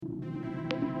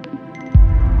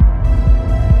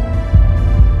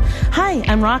Hi,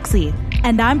 I'm Roxy.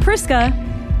 And I'm Priska.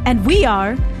 And we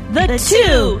are the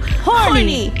two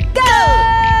horny goats!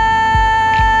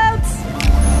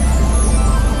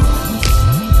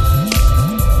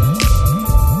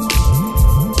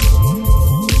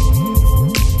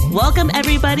 Welcome,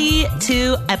 everybody,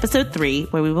 to episode 3,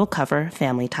 where we will cover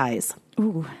family ties.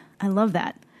 Ooh, I love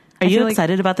that. Are you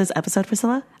excited about this episode,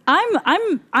 Priscilla?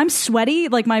 I'm sweaty.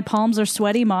 Like, my palms are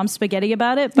sweaty. Mom's spaghetti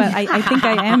about it, but I think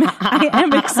I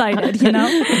am excited, you know?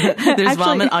 There's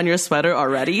vomit on your sweater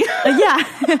already. Yeah.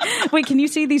 Wait, can you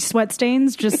see these sweat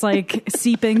stains just like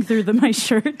seeping through my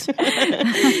shirt?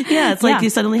 Yeah, it's like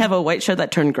you suddenly have a white shirt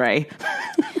that turned gray.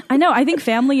 I know. I think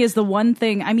family is the one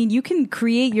thing. I mean, you can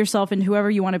create yourself in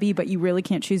whoever you want to be, but you really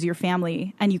can't choose your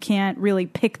family, and you can't really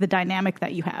pick the dynamic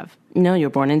that you have. No, you're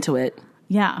born into it.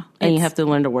 Yeah. And you have to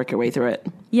learn to work your way through it.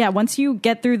 Yeah, once you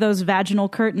get through those vaginal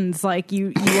curtains, like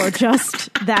you are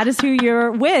just, that is who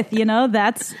you're with, you know?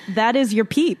 That is your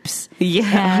peeps.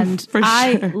 Yeah, and for sure.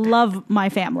 I love my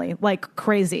family like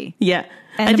crazy. Yeah.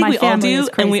 And I think my we all family do, is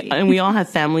crazy. and we all have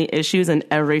family issues, and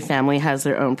every family has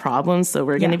their own problems. So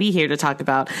we're going to be here to talk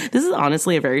about, this is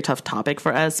honestly a very tough topic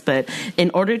for us, but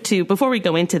in order to, before we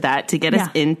go into that, to get us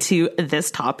into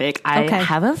this topic, I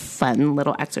have a fun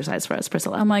little exercise for us,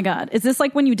 Priscilla. Oh my God. Is this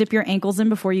like when you dip your ankles in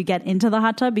before you get into the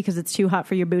hot tub because it's too hot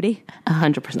for your booty?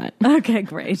 100%. Okay,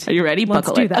 great. Are you ready? Let's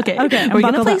Buckle do it. that. Okay. Okay, We're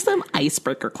going to play up. some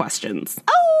icebreaker questions.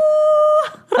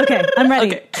 Oh! Okay, I'm ready.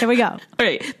 Okay. Here we go. All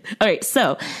right.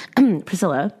 So,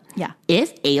 Priscilla. Yeah.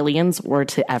 If aliens were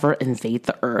to ever invade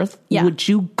the Earth, Yeah. would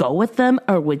you go with them,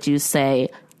 or would you say,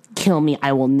 kill me,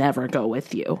 I will never go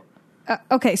with you?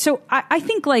 Okay, so I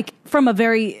think like from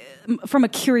a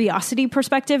curiosity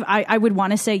perspective, I would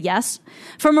want to say yes.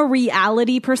 From a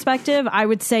reality perspective, I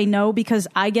would say no, because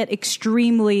I get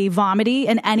extremely vomity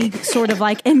in any sort of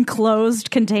like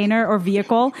enclosed container or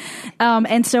vehicle.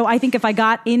 And so I think if I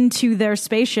got into their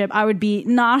spaceship, I would be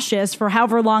nauseous for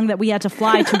however long that we had to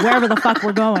fly to wherever the fuck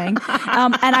we're going.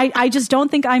 And I just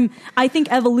don't think I think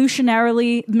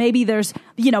evolutionarily, maybe there's,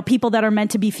 you know, people that are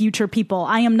meant to be future people.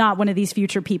 I am not one of these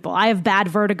future people. I have bad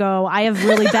vertigo. I have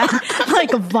really bad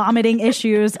like vomiting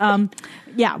issues.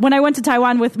 Yeah, when I went to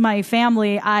Taiwan with my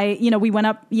family, we went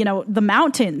up, the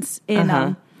mountains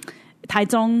in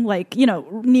Taichung, like,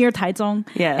 near Taichung.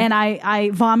 Yeah. And I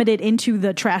vomited into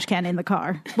the trash can in the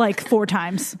car like 4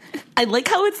 times. I like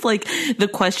how it's like the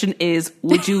question is,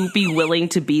 would you be willing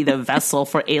to be the vessel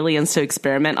for aliens to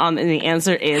experiment on? And the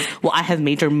answer is, well, I have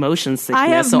major motion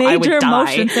sickness, I would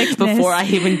die before I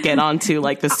even get onto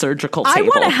like the surgical table. I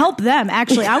want to help them,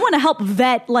 actually. I want to help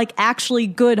vet like actually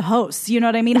good hosts. You know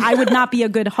what I mean? I would not be a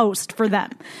good host for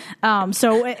them.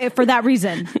 So for that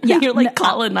reason, yeah. You're like,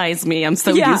 colonize me. I'm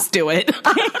so used to it.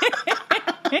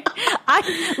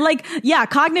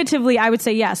 Cognitively, I would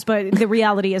say yes, but the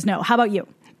reality is no. How about you?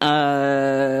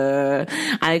 I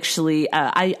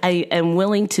am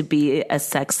willing to be a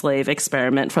sex slave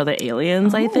experiment for the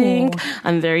aliens. I think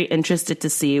I'm very interested to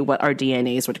see what our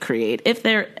DNAs would create if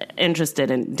they're interested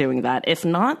in doing that. If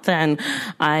not, then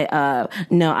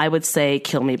I would say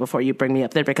kill me before you bring me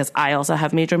up there, because I also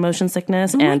have major motion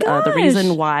sickness. And the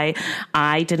reason why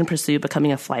I didn't pursue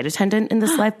becoming a flight attendant in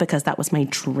this life, because that was my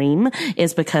dream,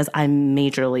 is because I'm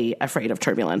majorly afraid of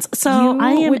turbulence. So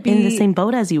I am in the same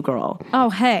boat as you, girl. Oh,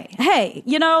 hey,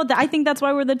 I think that's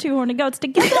why we're the two horny goats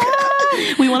together.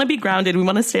 We want to be grounded. We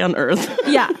want to stay on Earth.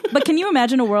 Yeah. But can you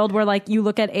imagine a world where like you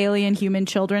look at alien human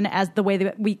children as the way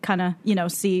that we kind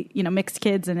of, see, mixed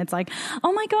kids, and it's like,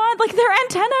 oh my God, like their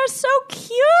antenna is so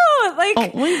cute.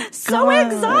 Like so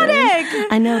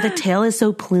exotic. I know, the tail is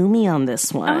so plumey on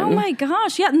this one. Oh my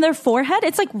gosh. Yeah. And their forehead,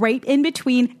 it's like right in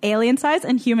between alien size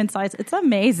and human size. It's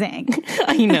amazing.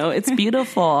 I know. It's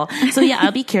beautiful. So yeah,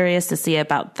 I'll be curious to see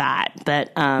about that.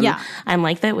 But I'm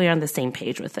like that we're on the same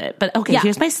page with it. But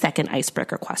here's my second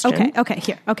icebreaker question.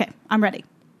 Okay, I'm ready.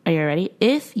 Are you ready?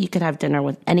 If you could have dinner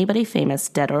with anybody famous,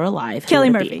 dead or alive,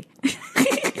 Cillian Murphy.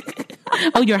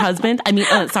 Oh, your husband? I mean,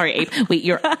 sorry, Abe. Wait,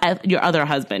 your other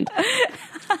husband.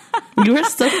 You were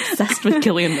so obsessed with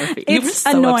Cillian Murphy. It's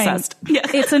annoying. Yeah.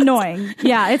 It's annoying.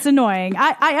 Yeah, it's annoying.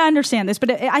 I understand this,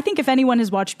 but I think if anyone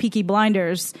has watched Peaky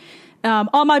Blinders,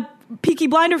 all my Peaky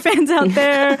Blinder fans out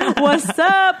there, what's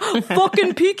up?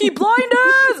 Fucking Peaky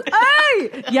Blinders!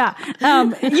 Hey! Yeah.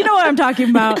 You know what I'm talking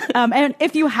about. And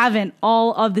if you haven't,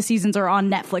 all of the seasons are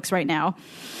on Netflix right now.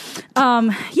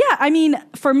 I mean,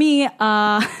 for me,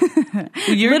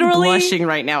 You're Literally, blushing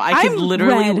right now. I can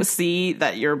literally red. see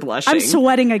that you're blushing. I'm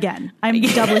sweating again. I'm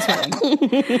doubly sweating.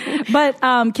 But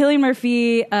Cillian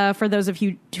Murphy, for those of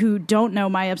you who don't know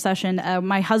my obsession,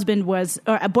 my husband or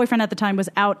a boyfriend at the time was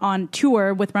out on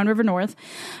tour with Run River North.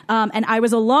 And I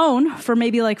was alone for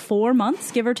maybe like 4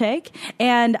 months, give or take.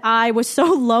 And I was so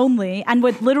lonely and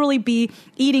would literally be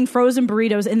eating frozen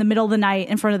burritos in the middle of the night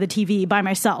in front of the TV by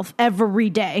myself every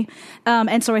day.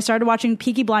 And so I started watching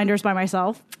Peaky Blinders by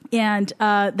myself. And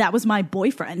that was my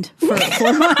boyfriend for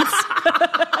 4 months.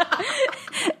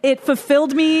 It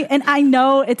fulfilled me, and I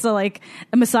know it's a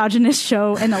misogynist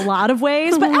show in a lot of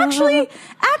ways, but actually,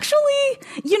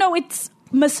 it's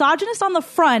misogynist on the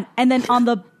front and then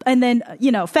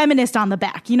feminist on the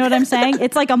back. You know what I'm saying?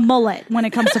 It's like a mullet when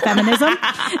it comes to feminism.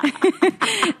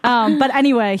 But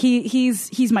anyway,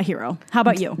 he's my hero. How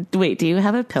about you? Wait, do you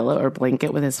have a pillow or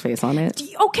blanket with his face on it?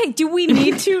 Okay, do we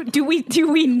need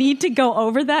to go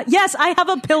over that? Yes, I have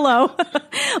a pillow.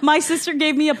 My sister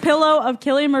gave me a pillow of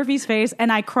Cillian Murphy's face,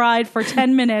 and I cried for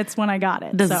 10 minutes when I got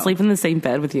it. Does it sleep in the same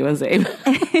bed with you and Zabe?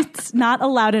 It's not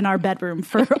allowed in our bedroom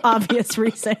for obvious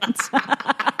reasons.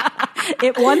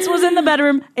 It once was in the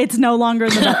bedroom. It's no longer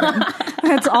in the bedroom.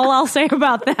 That's all I'll say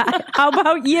about that. How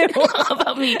about you? How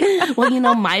about me?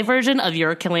 Well, my version of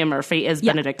your Cillian Murphy is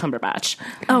Benedict Cumberbatch.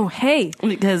 Oh, hey.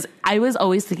 Because I was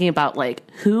always thinking about,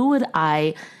 who would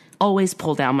I always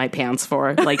pull down my pants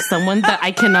for? Someone that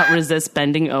I cannot resist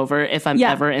bending over if I'm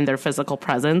ever in their physical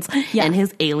presence. Yeah. And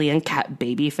his alien cat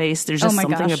baby face, there's just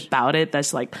something about it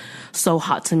that's so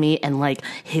hot to me. And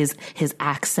his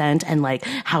accent and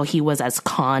how he was as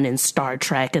Khan in Star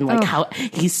Trek and how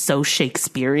he's so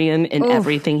Shakespearean in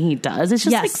everything he does. It's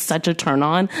just such a turn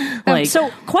on.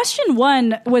 So question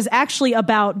 1 was actually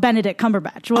about Benedict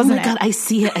Cumberbatch, wasn't it? Oh my God, I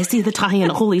see it. I see the tie-in.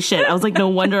 Holy shit. I was like, no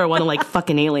wonder I want to fuck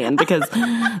an alien, because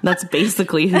that's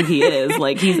basically who he is.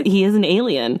 He is an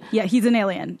alien. Yeah, he's an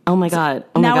alien. Oh my God.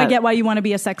 Now I get why you want to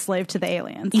be a sex slave to the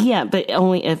aliens. Yeah, but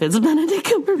only if it's Benedict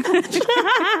Cumberbatch.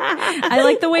 I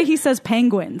like the way he says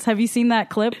penguins. Have you seen that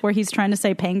clip where he's trying to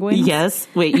say penguins? Yes.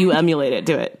 Wait, you emulate it.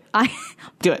 Do it.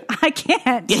 Do it. I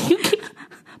can't. Yeah, you can.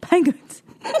 Penguins.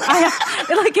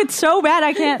 It's so bad.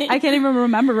 I can't even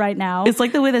remember right now. It's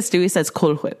like the way that Stewie says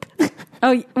Cool Whip.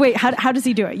 Oh, wait. How does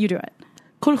he do it? You do it.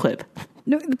 Cool Whip.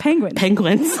 No, the penguins.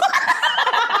 Penguins.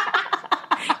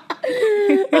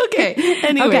 Okay.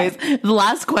 Anyways, the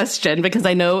last question, because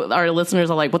I know our listeners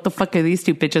are like, what the fuck are these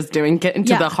two bitches doing? Get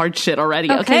into the hard shit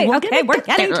already. Okay, we're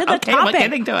getting to the topic. We're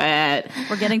getting to it.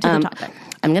 We're getting to the topic.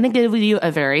 I'm going to give you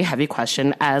a very heavy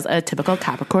question, as a typical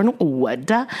Capricorn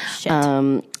would. Shit.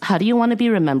 How do you want to be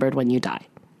remembered when you die?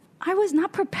 I was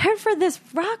not prepared for this,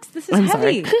 Rox. This is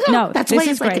heavy. Sorry. No, that's why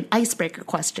it's great. An icebreaker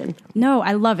question. No,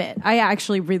 I love it. I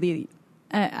actually really...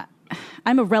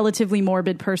 I'm a relatively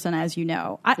morbid person, as you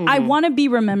know. I want to be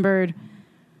remembered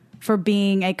for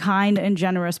being a kind and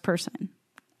generous person.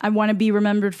 I want to be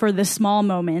remembered for the small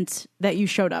moments that you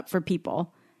showed up for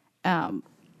people.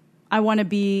 I want to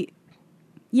be,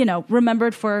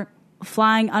 remembered for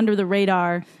flying under the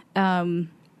radar. And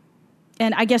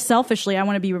I guess selfishly, I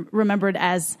want to be remembered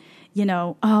as,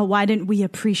 why didn't we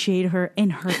appreciate her in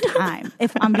her time?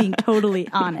 If I'm being totally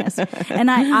honest.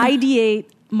 And I ideate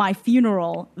my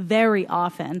funeral very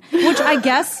often, which I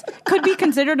guess could be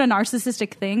considered a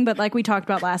narcissistic thing. But like we talked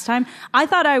about last time, I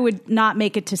thought I would not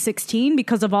make it to 16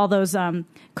 because of all those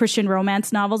Christian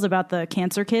romance novels about the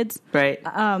cancer kids. Right.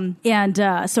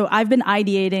 So I've been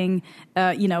ideating,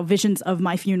 visions of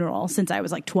my funeral since I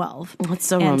was 12. That's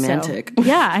so romantic.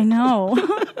 Yeah, I know.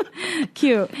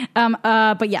 Cute.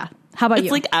 But yeah. How about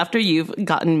you? It's after you've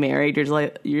gotten married,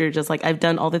 you're just like, I've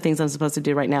done all the things I'm supposed to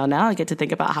do right now. Now I get to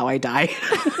think about how I die.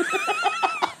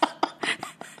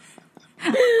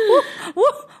 woo,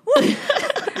 woo, woo.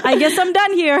 I guess I'm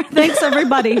done here. Thanks,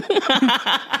 everybody.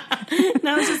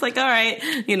 Now it's just all right,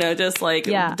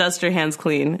 dust your hands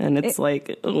clean, and it's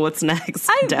what's next?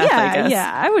 Death, I guess.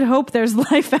 Yeah, I would hope there's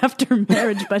life after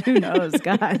marriage, but who knows?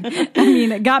 God, I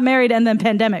mean, got married and then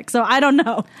pandemic, so I don't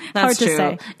know. That's hard true. To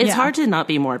say. It's hard to not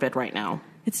be morbid right now.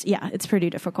 It's pretty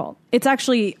difficult. It's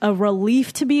actually a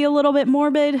relief to be a little bit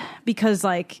morbid because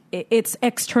it's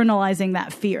externalizing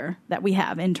that fear that we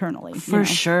have internally. For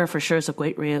sure. It's a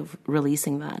great way of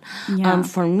releasing that. Yeah.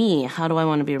 For me, how do I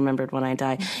want to be remembered when I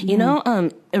die?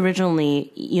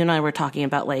 Originally you and I were talking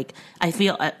about I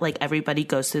feel like everybody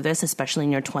goes through this, especially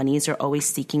in your 20s. You're always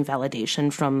seeking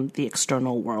validation from the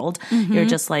external world. Mm-hmm. You're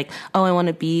just I want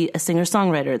to be a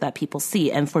singer-songwriter that people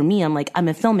see. And for me, I'm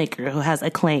a filmmaker who has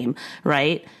acclaim, right?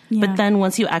 right? Yeah. But then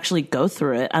once you actually go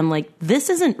through it, I'm like, this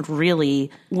isn't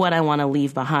really what I want to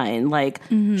leave behind. Like,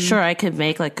 sure, I could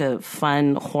make like a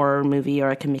fun horror movie, or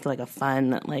I can make like a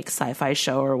fun like sci-fi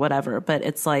show or whatever. But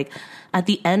it's like, at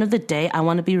the end of the day, I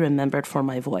want to be remembered for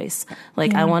my voice.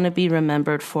 Like, I want to be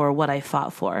remembered for what I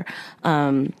fought for.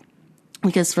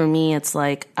 Because for me, it's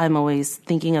like I'm always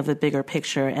thinking of a bigger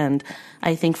picture. And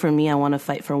I think for me, I want to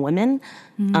fight for women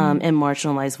and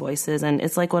marginalized voices. And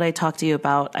it's like what I talked to you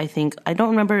about. I think, I don't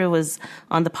remember it was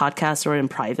on the podcast or in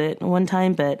private one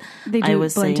time, but they do I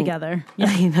was blend saying, together. Yeah.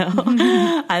 I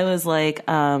know. I was like,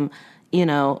 you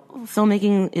know,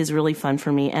 filmmaking is really fun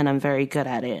for me and I'm very good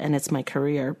at it and it's my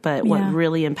career. But what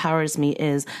really empowers me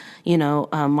is, you know,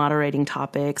 moderating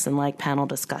topics and like panel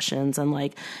discussions and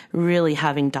like really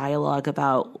having dialogue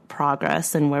about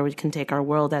progress and where we can take our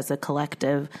world as a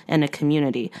collective and a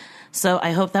community. So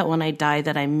I hope that when I die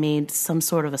that I made some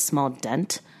sort of a small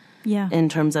dent in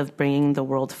terms of bringing the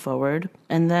world forward.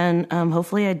 And then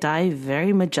hopefully I die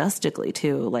very majestically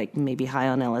too, like maybe high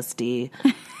on LSD.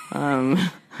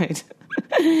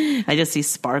 I just see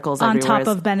sparkles on everywhere. top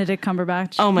of Benedict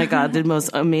Cumberbatch. Oh my God, the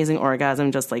most amazing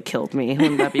orgasm just like killed me.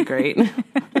 Wouldn't that be great?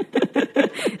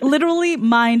 Literally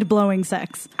mind-blowing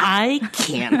sex. I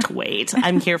can't wait.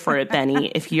 I'm here for it, Benny.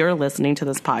 If you're listening to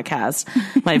this podcast,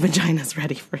 my vagina's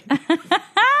ready for you.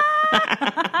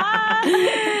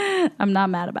 I'm not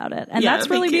mad about it. And Yeah, that's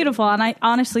really thank you. beautiful. And I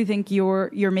honestly think you're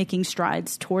making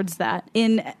strides towards that.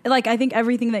 In like, I think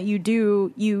everything that you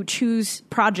do, you choose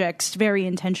projects very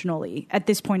intentionally at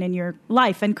this point in your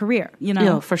life and career, you know?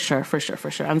 No, for sure.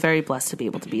 I'm very blessed to be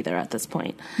able to be there at this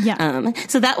point. Yeah.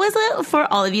 So that was for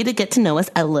all of you to get to know us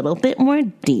a little bit more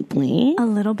deeply. A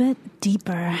little bit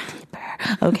deeper.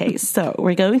 Okay, so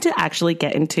we're going to actually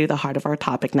get into the heart of our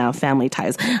topic now, family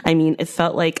ties. I mean, it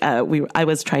felt like I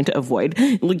was trying to avoid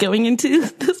going into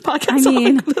this podcast. I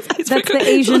mean, that's the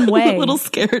Asian way. A little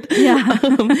scared. Yeah.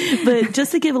 But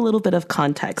just to give a little bit of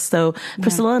context. So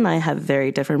Priscilla and I have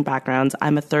very different backgrounds.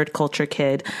 I'm a third culture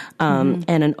kid and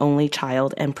an only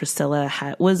child. And Priscilla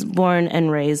was born and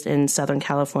raised in Southern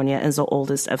California as the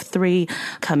oldest of three,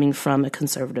 coming from a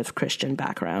conservative Christian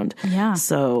background. Yeah.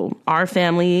 So our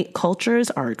family cultures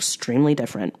are extremely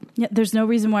different. Yeah, there's no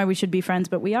reason why we should be friends,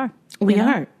 but we are. We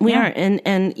are.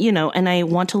 And, you know, and I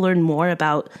want to learn more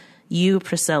about you,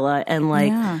 Priscilla, and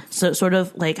like, so sort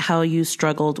of like how you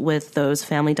struggled with those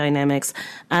family dynamics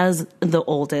as the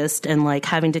oldest and like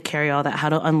having to carry all that, how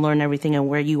to unlearn everything and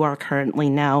where you are currently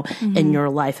now in your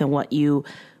life and what you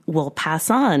will pass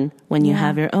on when you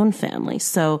have your own family.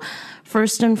 So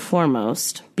first and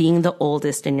foremost, being the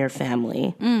oldest in your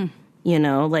family, you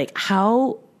know, like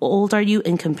how old are you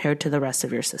in compared to the rest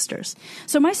of your sisters?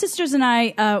 So my sisters and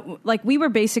I, we were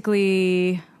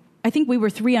basically, I think we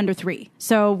were 3 under 3.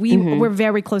 So we were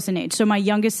very close in age. So my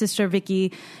youngest sister,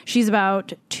 Vicky, she's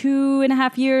about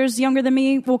 2.5 years younger than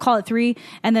me. We'll call it 3.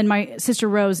 And then my sister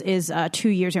Rose is 2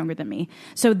 years younger than me.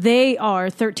 So they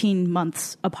are 13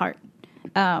 months apart.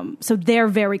 So they're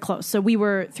very close. So we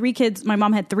were 3 kids. My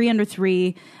mom had 3 under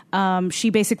 3. She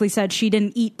basically said she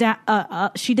didn't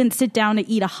she didn't sit down to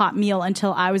eat a hot meal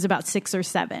until I was about 6 or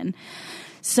 7.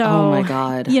 So, oh my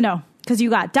God, you know, because you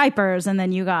got diapers and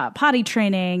then you got potty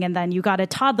training and then you got a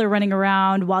toddler running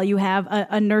around while you have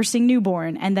a nursing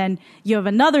newborn. And then you have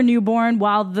another newborn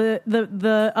while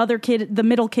the other kid, the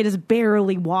middle kid, is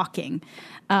barely walking.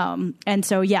 And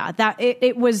so, yeah, that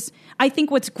it was, I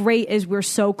think what's great is we're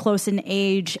so close in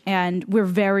age and we're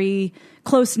very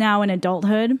close now in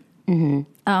adulthood.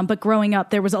 But growing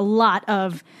up, there was a lot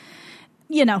of,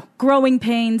 you know, growing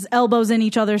pains, elbows in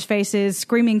each other's faces,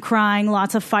 screaming, crying,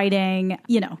 lots of fighting,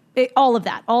 you know, all of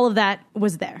that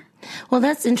was there. Well,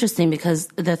 that's interesting because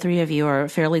the 3 of you are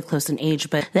fairly close in age,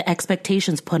 but the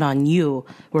expectations put on you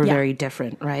were very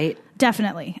different, right?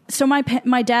 Definitely. So my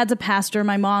dad's a pastor,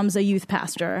 my mom's a youth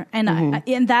pastor, and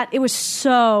and that it was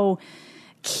so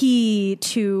key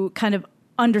to kind of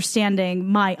understanding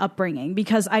my upbringing,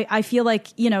 because I feel like,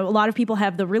 you know, a lot of people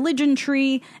have the religion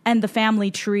tree and the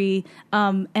family tree,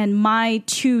 and my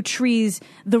 2 trees,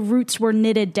 the roots were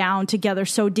knitted down together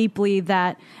so deeply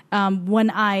that when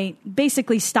I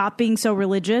basically stopped being so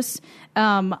religious,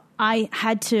 I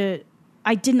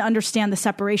didn't understand the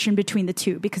separation between the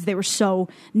 2 because they were so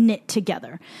knit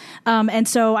together. And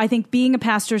so I think being a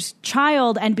pastor's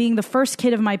child and being the first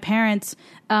kid of my parents,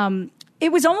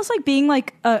 it was almost like being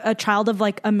like a child of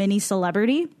like a mini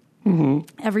celebrity.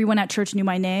 Everyone at church knew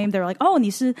my name. They were like, "Oh, 你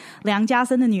是梁家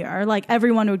森的女儿." Like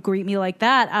everyone would greet me like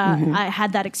that. I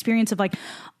had that experience of like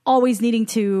always needing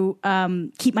to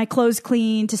keep my clothes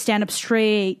clean, to stand up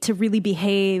straight, to really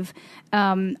behave.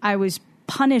 I was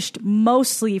punished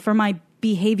mostly for my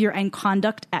behavior and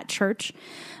conduct at church.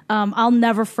 I'll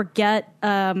never forget,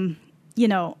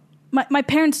 my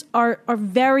parents are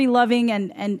very loving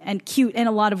and cute in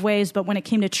a lot of ways, but when it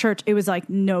came to church, it was like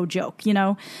no joke,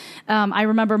 I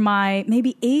remember my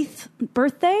maybe ninth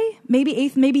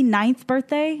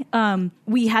birthday.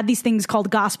 We had these things called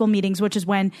gospel meetings, which is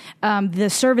when the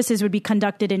services would be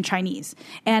conducted in Chinese.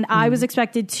 And I was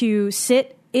expected to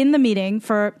sit in the meeting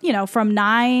for, from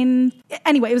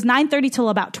 9:30 till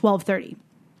about 12:30,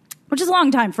 which is a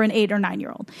long time for an 8 or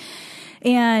 9-year-old.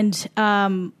 And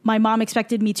my mom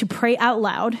expected me to pray out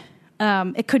loud.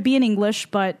 It could be in English,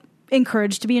 but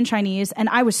encouraged to be in Chinese. And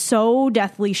I was so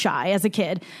deathly shy as a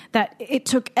kid that it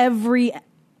took every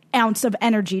ounce of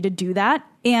energy to do that.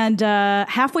 And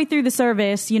halfway through the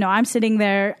service, I'm sitting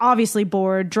there, obviously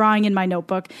bored, drawing in my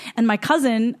notebook. And my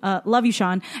cousin, love you,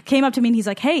 Sean, came up to me and he's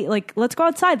like, hey, let's go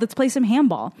outside. Let's play some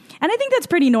handball. And I think that's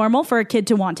pretty normal for a kid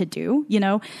to want to do,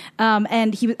 And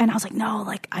I was like,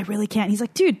 no, I really can't. He's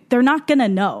like, dude, they're not going to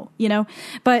know,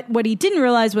 But what he didn't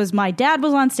realize was my dad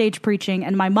was on stage preaching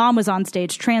and my mom was on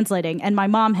stage translating. And my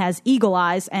mom has eagle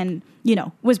eyes and,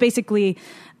 was basically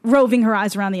roving her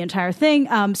eyes around the entire thing.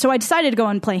 So I decided to go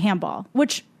and play handball,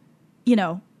 which,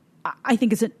 I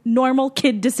think is a normal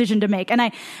kid decision to make. And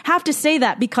I have to say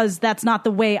that because that's not the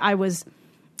way I was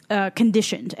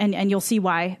conditioned. And you'll see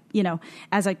why,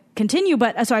 as I continue.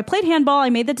 But so I played handball. I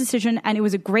made the decision and it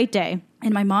was a great day.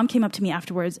 And my mom came up to me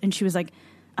afterwards and she was like,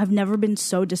 I've never been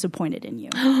so disappointed in you.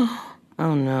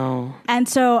 Oh, no. And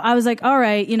so I was like, all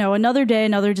right, another day,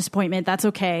 another disappointment. That's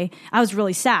okay. I was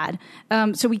really sad.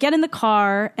 So we get in the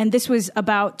car, and this was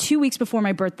about 2 weeks before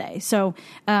my birthday. So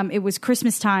it was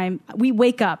Christmas time. We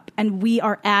wake up, and we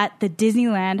are at the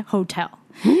Disneyland Hotel.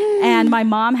 And my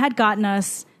mom had gotten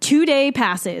us 2-day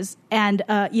passes and,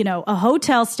 a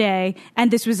hotel stay.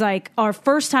 And this was our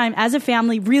first time as a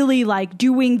family really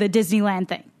doing the Disneyland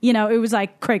thing. It was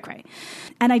cray-cray.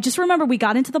 And I just remember we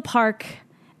got into the park.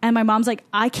 And my mom's like,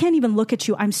 I can't even look at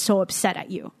you. I'm so upset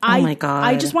at you. Oh my God.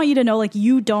 I just want you to know,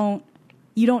 you don't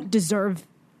deserve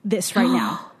this right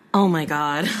now. Oh my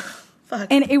God. Fuck.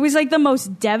 And it was the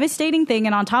most devastating thing.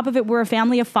 And on top of it, we're a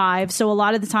family of 5. So a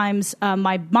lot of the times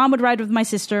my mom would ride with my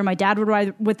sister, my dad would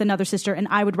ride with another sister, and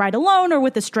I would ride alone or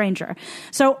with a stranger.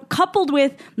 So coupled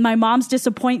with my mom's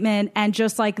disappointment and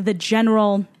just the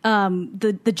general,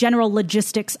 the general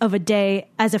logistics of a day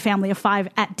as a family of 5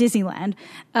 at Disneyland,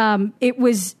 it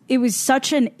was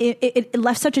such it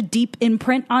left such a deep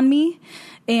imprint on me.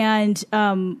 And,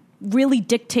 really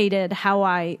dictated how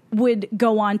I would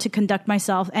go on to conduct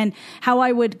myself and how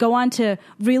I would go on to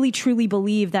really truly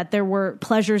believe that there were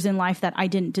pleasures in life that I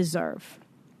didn't deserve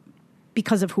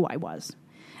because of who I was.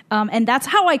 And that's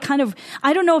how I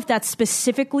I don't know if that's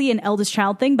specifically an eldest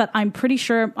child thing, but I'm pretty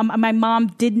sure my mom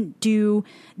didn't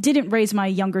raise my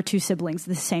younger 2 siblings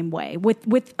the same way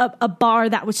with a bar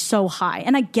that was so high.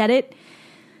 And I get it.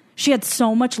 She had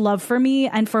so much love for me,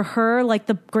 and for her,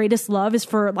 the greatest love is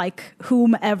for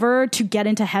whomever to get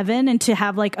into heaven and to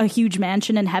have a huge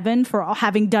mansion in heaven for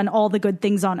having done all the good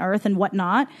things on earth and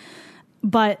whatnot.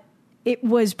 But it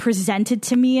was presented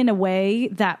to me in a way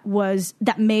that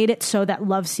made it so that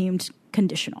love seemed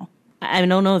conditional. I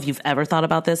don't know if you've ever thought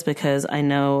about this because I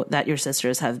know that your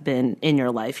sisters have been in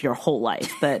your life your whole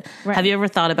life. But right. Have you ever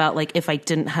thought about if I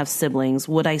didn't have siblings,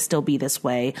 would I still be this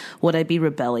way? Would I be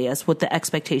rebellious? Would the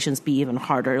expectations be even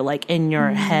harder? In your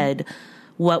head,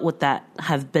 what would that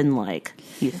have been like,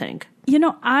 you think?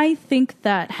 I think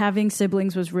that having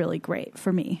siblings was really great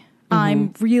for me. Mm-hmm.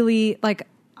 I'm really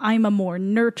I'm a more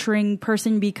nurturing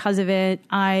person because of it.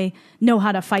 I know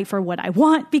how to fight for what I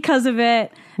want because of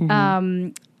it.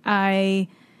 Mm-hmm. I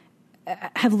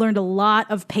have learned a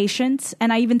lot of patience,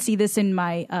 and I even see this in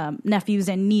my nephews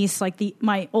and niece.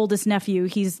 My oldest nephew,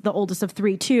 he's the oldest of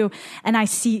 3 too, and I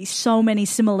see so many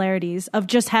similarities of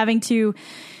just having to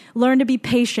learn to be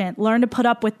patient, learn to put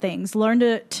up with things, learn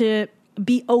to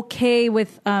be okay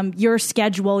with your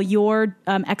schedule, your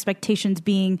expectations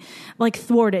being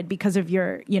thwarted because of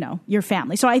your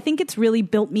family. So I think it's really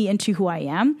built me into who I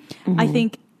am. Mm-hmm. I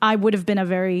think I would have been a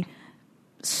very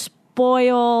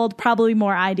spoiled, probably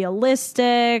more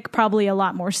idealistic, probably a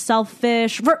lot more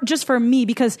selfish, just for me,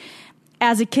 because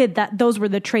as a kid, those were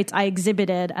the traits I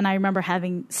exhibited. And I remember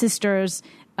having sisters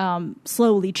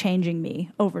slowly changing me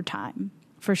over time,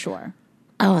 for sure.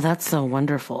 Oh, that's so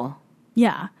wonderful.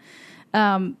 Yeah.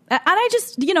 And I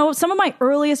just, some of my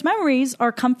earliest memories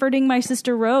are comforting my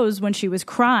sister Rose when she was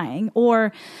crying,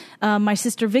 or my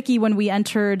sister Vicky when we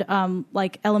entered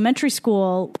elementary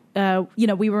school.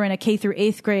 We were in a K through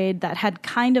 8th grade that had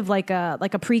kind of like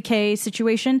a pre-K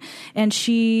situation, and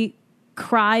she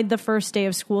cried the first day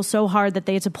of school so hard that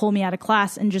they had to pull me out of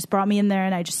class and just brought me in there,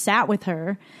 and I just sat with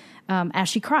her as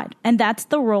she cried. And that's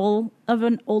the role of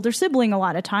an older sibling a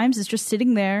lot of times, is just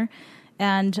sitting there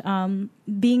and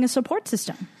being a support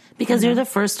system. Because you're the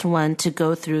first one to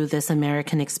go through this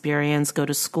American experience, go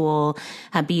to school,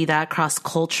 and be that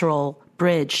cross-cultural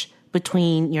bridge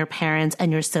between your parents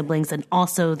and your siblings and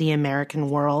also the American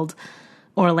world,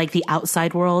 or like the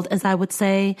outside world, as I would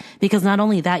say. Because not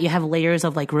only that, you have layers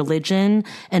of like religion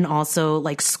and also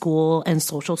like school and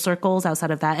social circles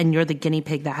outside of that. And you're the guinea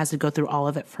pig that has to go through all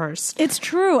of it first. It's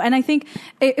true. And I think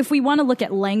if we want to look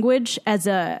at language as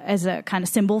a kind of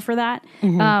symbol for that,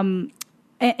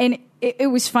 and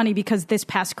it was funny because this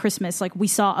past Christmas, like, we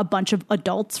saw a bunch of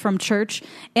adults from church,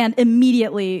 and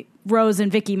immediately Rose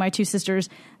and Vicky, my two sisters,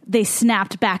 they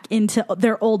snapped back into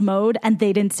their old mode, and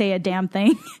they didn't say a damn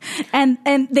thing. and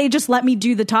they just let me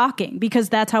do the talking, because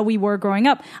that's how we were growing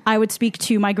up. I would speak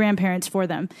to my grandparents for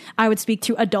them. I would speak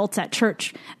to adults at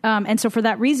church. And so for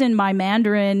that reason, my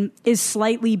Mandarin is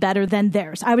slightly better than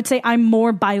theirs. I would say I'm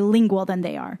more bilingual than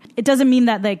they are. It doesn't mean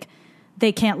that like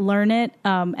they can't learn it,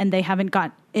 and they haven't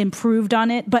got improved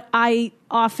on it. But I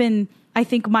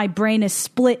think my brain is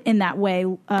split in that way,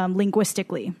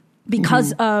 linguistically,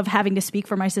 because of having to speak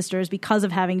for my sisters, because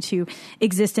of having to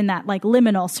exist in that like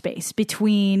liminal space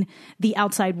between the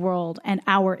outside world and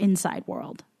our inside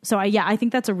world. So I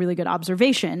think that's a really good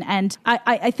observation. And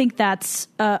I think that's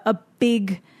a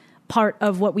big part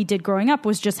of what we did growing up,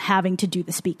 was just having to do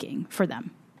the speaking for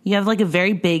them. You have like a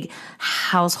very big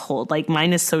household. Like,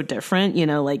 mine is so different, you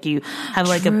know, like you have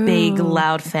like a big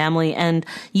loud family, and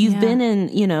you've been in,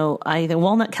 you know, either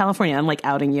Walnut, California. I'm like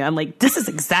outing you. I'm like, this is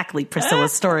exactly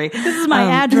Priscilla's story. This is my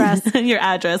address. Your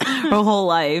address, her whole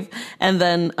life. And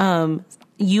then,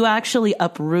 you actually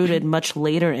uprooted much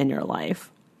later in your life.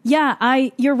 Yeah,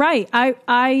 you're right.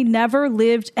 I never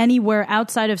lived anywhere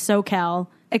outside of SoCal,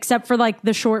 except for like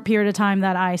the short period of time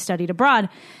that I studied abroad.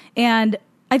 And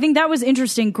I think that was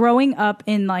interesting, growing up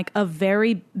in like a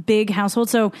very big household.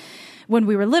 So when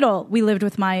we were little, we lived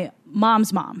with my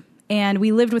mom's mom, and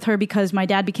we lived with her because my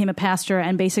dad became a pastor,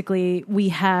 and basically we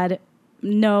had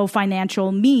no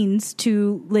financial means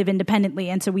to live independently.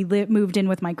 And so we moved in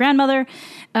with my grandmother.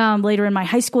 Later in my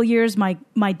high school years, my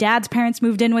dad's parents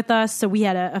moved in with us. So we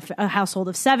had a household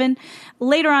of 7.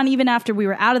 Later on, even after we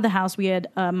were out of the house, we had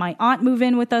my aunt move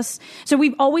in with us. So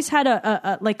we've always had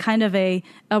a like kind of a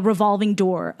revolving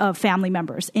door of family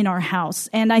members in our house.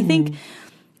 And I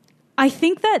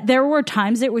think that there were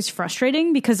times it was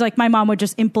frustrating, because like my mom would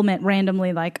just implement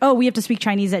randomly, like, oh, we have to speak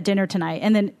Chinese at dinner tonight.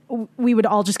 And then we would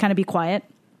all just kind of be quiet.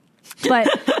 But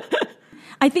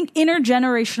I think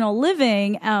intergenerational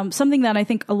living, something that I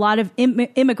think a lot of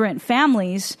immigrant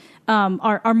families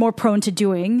are more prone to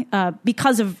doing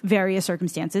because of various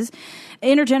circumstances.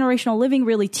 Intergenerational living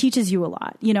really teaches you a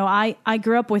lot. You know, I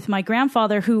grew up with my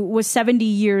grandfather, who was 70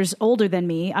 years older than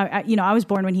me. I was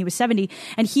born when he was 70,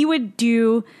 and he would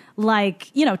do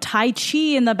like, you know, Tai Chi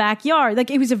in the backyard. Like,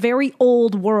 it was a very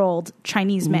old world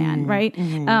Chinese man, right?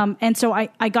 And so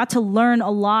I got to learn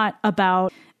a lot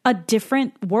about a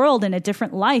different world and a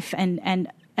different life,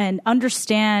 and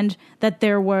understand that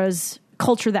there was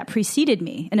culture that preceded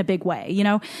me in a big way, you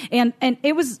know? And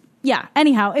it was,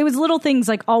 anyhow, it was little things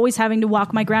like always having to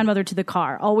walk my grandmother to the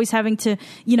car, always having to,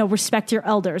 you know, respect your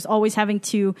elders, always having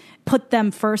to put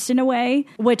them first in a way,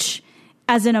 which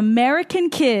as an American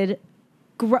kid,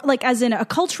 like as in a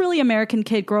culturally American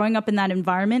kid growing up in that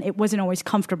environment, it wasn't always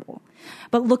comfortable.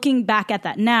 But looking back at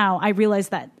that now, I realize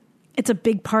that it's a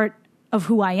big part of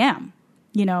who I am,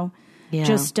 you know?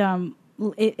 Just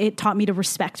it taught me to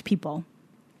respect people.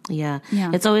 Yeah.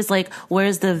 It's always like,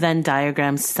 where's the Venn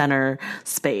diagram center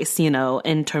space, you know,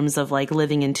 in terms of like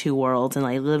living in two worlds and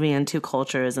like living in two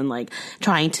cultures and like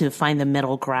trying to find the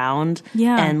middle ground.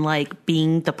 And like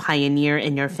being the pioneer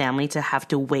in your family to have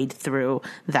to wade through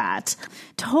that.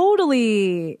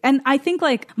 Totally. And I think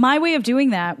like my way of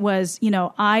doing that was, you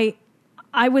know, I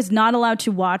was not allowed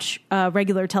to watch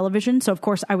regular television. So of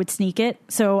course I would sneak it.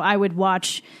 So I would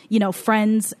watch, you know,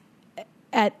 Friends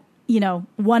at, you know,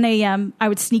 1 a.m. I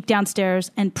would sneak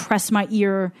downstairs and press my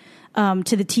ear to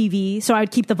the TV. So I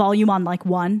would keep the volume on like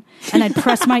 1, and I'd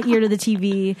press my ear to the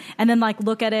TV and then like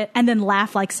look at it and then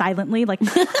laugh like silently, like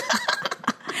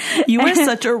you were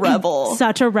such a rebel.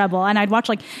 Such a rebel. And I'd watch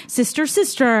like Sister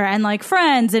and like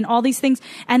Friends and all these things.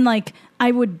 And like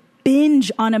I would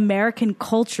binge on American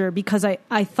culture because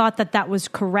I thought that was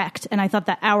correct. And I thought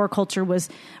that our culture was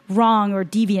wrong or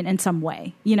deviant in some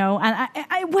way, you know, and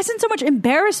I wasn't so much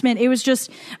embarrassment. It was just,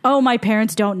 oh, my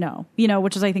parents don't know, you know,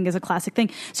 which is, I think, is a classic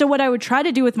thing. So what I would try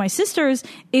to do with my sisters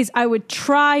is I would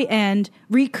try and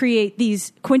recreate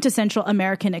these quintessential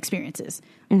American experiences.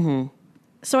 Mm-hmm.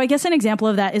 So I guess an example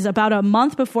of that is about a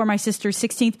month before my sister's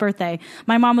 16th birthday,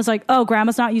 my mom was like, oh,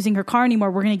 grandma's not using her car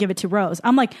anymore. We're going to give it to Rose.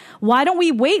 I'm like, why don't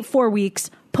we wait 4 weeks,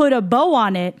 put a bow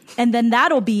on it, and then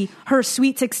that'll be her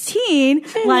sweet 16,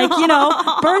 like, you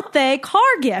know, birthday car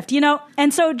gift, you know?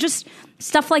 And so just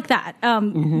stuff like that,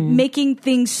 making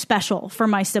things special for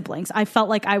my siblings. I felt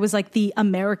like I was like the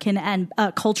American and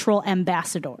cultural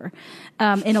ambassador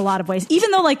in a lot of ways.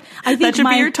 Even though, like, I think that should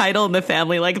be your title in the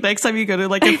family. Like next time you go to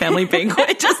like a family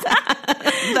banquet, just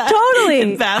that totally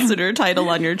ambassador title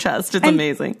on your chest. It's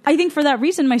amazing. I think for that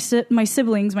reason, my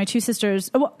siblings, my two sisters,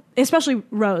 well, especially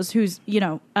Rose, who's, you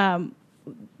know,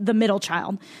 the middle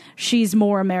child, she's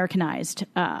more Americanized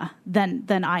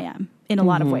than I am in a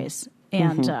lot of ways,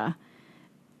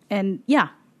 and yeah,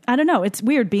 I don't know. It's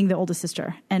weird being the oldest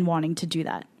sister and wanting to do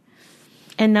that.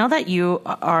 And now that you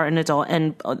are an adult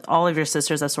and all of your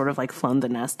sisters have sort of like flown the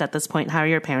nest at this point, how are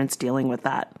your parents dealing with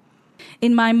that?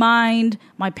 In my mind,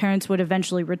 my parents would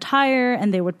eventually retire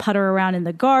and they would putter around in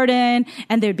the garden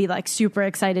and they'd be like super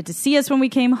excited to see us when we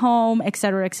came home, et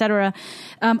cetera, et cetera.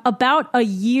 About a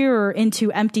year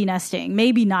into empty nesting,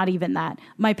 maybe not even that,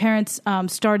 my parents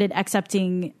started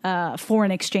accepting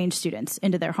foreign exchange students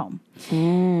into their home.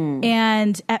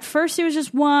 And at first it was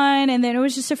just one, and then it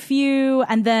was just a few.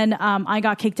 And then I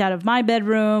got kicked out of my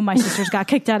bedroom. My sisters got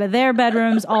kicked out of their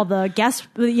bedrooms. All the guest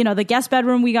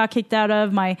bedroom we got kicked out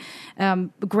of. My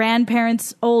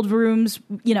grandparents' old rooms,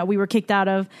 you know, we were kicked out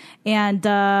of. And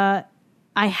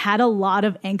I had a lot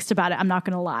of angst about it. I'm not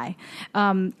going to lie.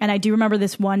 And I do remember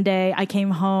this one day I came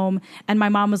home and my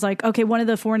mom was like, okay, one of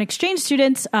the foreign exchange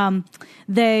students,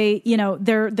 they, you know,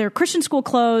 their Christian school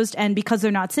closed, and because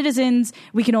they're not citizens,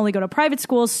 we can only go to private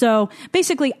schools. So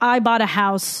basically I bought a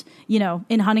house, you know,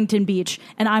 in Huntington Beach,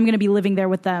 and I'm going to be living there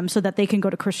with them so that they can go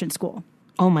to Christian school.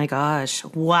 Oh my gosh.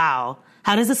 Wow.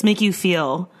 How does this make you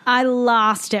feel? I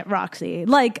lost it, Roxy.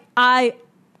 Like I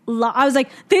was like,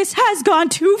 this has gone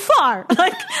too far.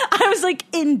 Like, I was like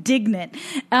indignant.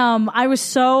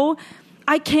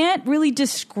 I can't really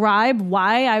describe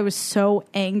why I was so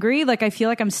angry. Like, I feel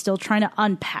like I'm still trying to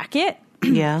unpack it.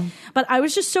 Yeah. But I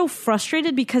was just so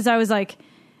frustrated because I was like,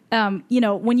 you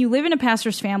know, when you live in a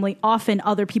pastor's family, often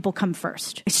other people come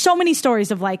first. So many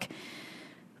stories of like,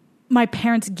 my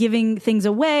parents giving things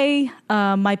away,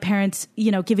 my parents,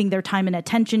 you know, giving their time and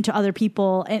attention to other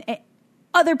people, and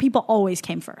other people always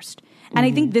came first. And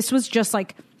I think this was just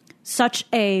like such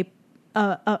a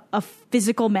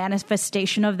physical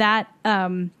manifestation of that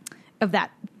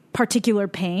particular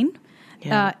pain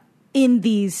in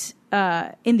these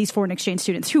foreign exchange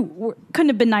students who couldn't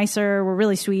have been nicer, were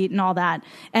really sweet and all that.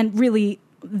 And really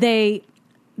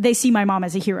they see my mom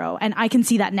as a hero, and I can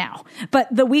see that now.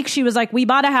 But the week she was like, we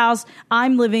bought a house,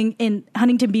 I'm living in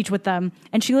Huntington Beach with them,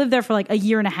 and she lived there for like a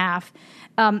year and a half.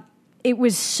 It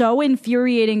was so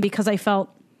infuriating because I felt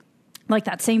like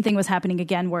that same thing was happening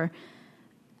again, where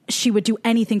she would do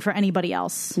anything for anybody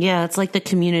else. Yeah, it's like the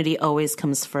community always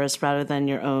comes first rather than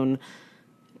your own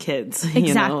kids. Exactly.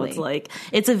 You know, it's like,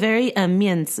 it's a very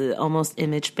面子, almost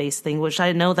image-based thing, which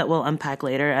I know that we'll unpack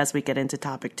later as we get into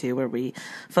topic 2, where we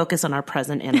focus on our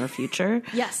present and our future.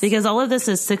 Yes. Because all of this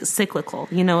is cyclical.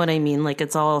 You know what I mean? Like,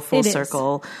 it's all full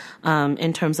circle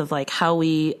in terms of like how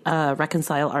we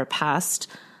reconcile our past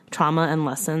trauma and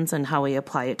lessons and how we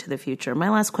apply it to the future. My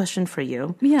last question for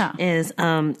you is,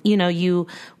 you know,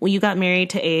 when you got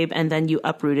married to Abe and then you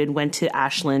uprooted, went to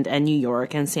Ashland and New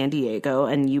York and San Diego,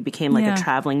 and you became like a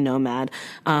traveling nomad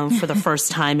for the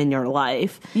first time in your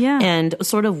life. Yeah. And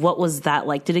sort of what was that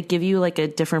like? Did it give you like a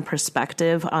different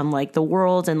perspective on like the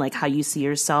world and like how you see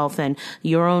yourself and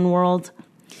your own world?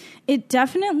 It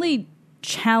definitely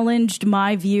challenged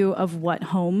my view of what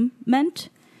home meant.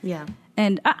 Yeah.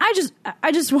 And I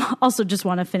just also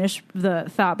want to finish the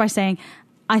thought by saying,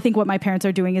 I think what my parents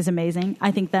are doing is amazing. I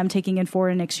think them taking in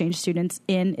foreign exchange students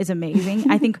is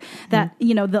amazing. I think that,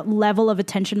 you know, the level of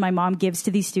attention my mom gives to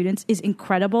these students is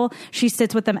incredible. She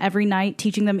sits with them every night,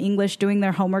 teaching them English, doing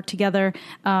their homework together,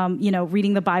 you know,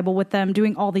 reading the Bible with them,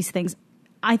 doing all these things.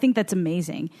 I think that's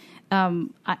amazing.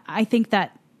 I think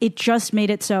that it just made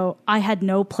it so I had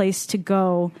no place to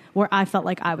go where I felt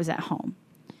like I was at home.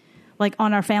 Like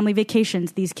on our family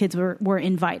vacations, these kids were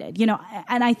invited, you know,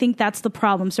 and I think that's the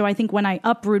problem. So I think when I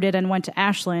uprooted and went to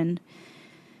Ashland,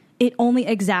 it only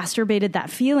exacerbated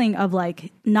that feeling of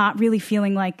like not really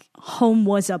feeling like home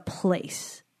was a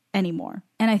place anymore.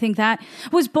 And I think that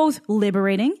was both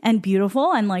liberating and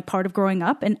beautiful and like part of growing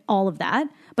up and all of that.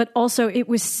 But also it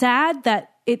was sad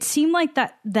that it seemed like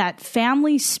that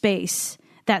family space,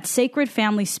 that sacred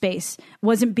family space,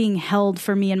 wasn't being held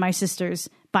for me and my sisters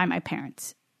by my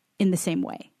parents in the same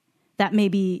way that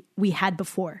maybe we had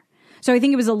before. So I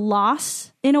think it was a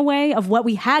loss in a way of what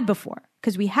we had before,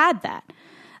 because we had that.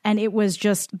 And it was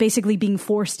just basically being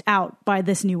forced out by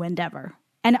this new endeavor.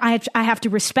 And I have to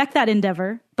respect that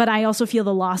endeavor, but I also feel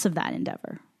the loss of that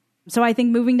endeavor. So I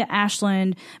think moving to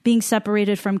Ashland, being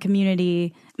separated from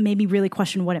community, made me really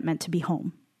question what it meant to be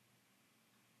home.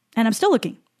 And I'm still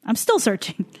looking. I'm still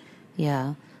searching.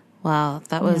 Yeah. Wow.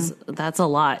 That's a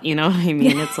lot. You know what I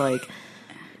mean? It's like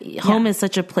home is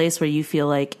such a place where you feel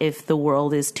like if the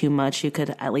world is too much, you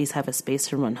could at least have a space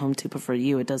to run home to. But for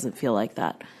you, it doesn't feel like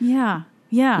that. Yeah.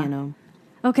 Yeah. You know?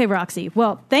 Okay, Roxy.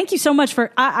 Well, thank you so much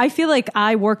for, I feel like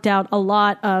I worked out a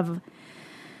lot of,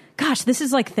 gosh, this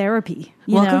is like therapy.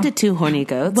 Welcome to Two Horny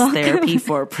Goats, therapy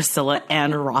for Priscilla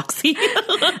and Roxy.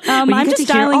 I'm just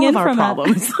dialing in from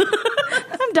problems.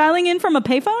 I'm dialing in from a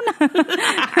payphone.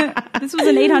 This was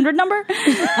an 800 number.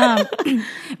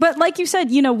 But like you said,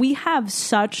 you know, we have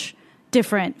such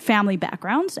different family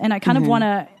backgrounds, and I kind of want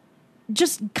to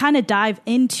just kind of dive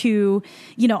into,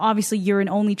 you know, obviously you're an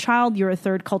only child, you're a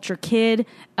third culture kid.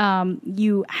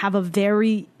 You have a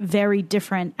very, very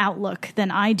different outlook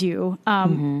than I do,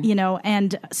 you know,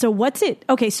 and so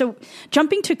so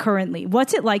jumping to currently,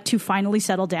 what's it like to finally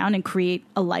settle down and create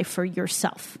a life for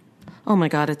yourself? Oh my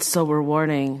God, it's so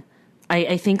rewarding.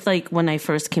 I think like when I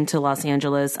first came to Los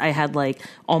Angeles, I had like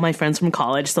all my friends from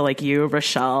college. So like you,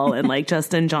 Rochelle, and like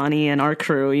Justin, Johnny, and our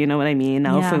crew, you know what I mean?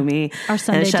 Naofumi. Our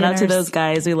Sunday and shout dinners. out to those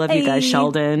guys. We love you guys.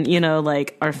 Sheldon, you know,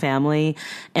 like our family.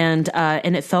 And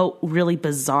it felt really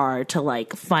bizarre to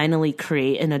like finally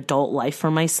create an adult life for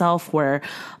myself where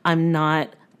I'm not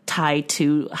tied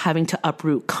to having to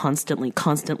uproot constantly,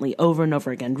 over and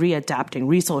over again, readapting,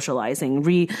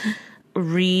 re-socializing,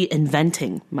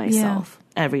 reinventing myself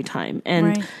every time.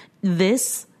 And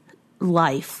this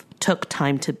life took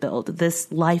time to build. This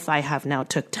life I have now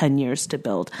took 10 years to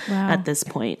build at this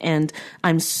point. And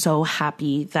I'm so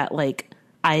happy that like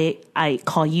I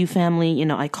call you family, you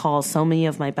know, I call so many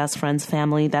of my best friends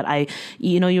family that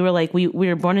you know, you were like, we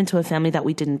were born into a family that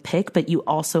we didn't pick, but you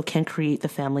also can create the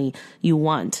family you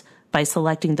want by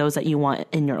selecting those that you want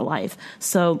in your life.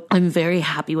 So I'm very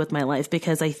happy with my life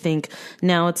because I think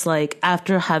now it's like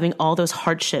after having all those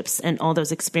hardships and all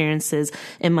those experiences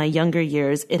in my younger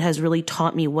years, it has really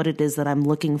taught me what it is that I'm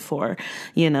looking for,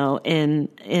 you know, in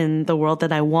the world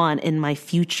that I want, in my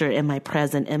future, in my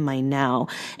present, in my now.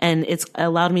 And it's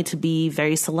allowed me to be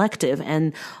very selective,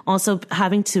 and also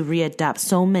having to readapt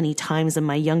so many times in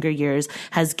my younger years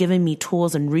has given me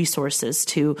tools and resources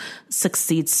to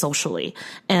succeed socially.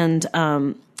 And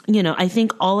you know, I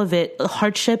think all of it,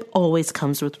 hardship always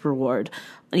comes with reward.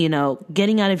 You know,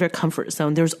 getting out of your comfort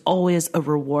zone, there's always a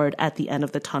reward at the end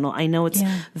of the tunnel. I know it's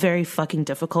very fucking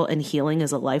difficult, and healing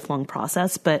is a lifelong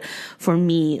process. But for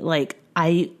me, like,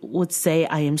 I would say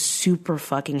I am super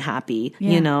fucking happy,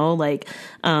 you know, like,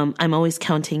 I'm always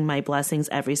counting my blessings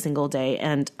every single day,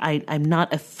 and I'm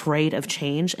not afraid of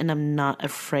change, and I'm not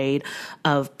afraid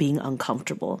of being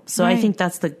uncomfortable. So I think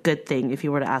that's the good thing if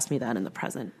you were to ask me that in the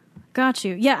present. Got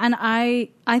you. Yeah. And I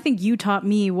think you taught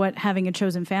me what having a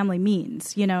chosen family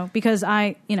means, you know, because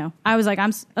I was like,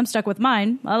 I'm stuck with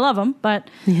mine. I love them. But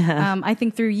I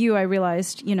think through you, I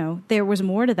realized, you know, there was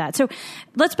more to that. So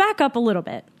let's back up a little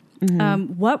bit.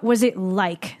 What was it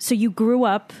like? So you grew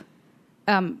up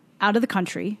out of the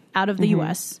country, out of the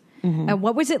U.S.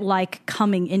 What was it like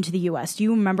coming into the U.S.? Do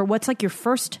you remember what's like your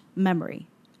first memory?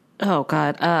 Oh,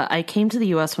 God. I came to the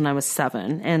U.S. when I was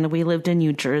 7, and we lived in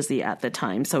New Jersey at the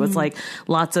time. So it's like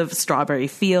lots of strawberry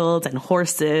fields and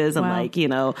horses and like, you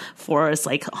know, forests,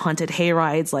 like haunted hay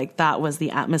rides. Like that was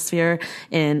the atmosphere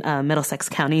in Middlesex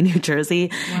County, New Jersey.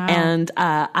 And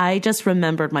I just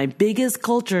remembered my biggest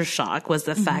culture shock was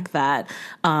the fact that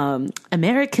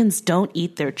Americans don't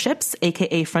eat their chips,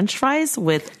 aka French fries,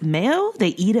 with mayo. They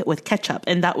eat it with ketchup.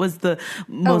 And that was the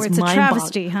most it's a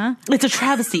travesty, huh? It's a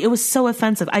travesty. It was so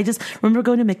offensive. I just remember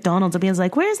going to McDonald's and being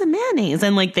like, where's the mayonnaise?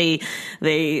 And like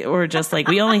they were just like,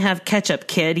 we only have ketchup,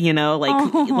 kid, you know,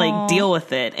 like deal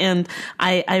with it. And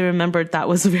I remembered that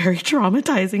was very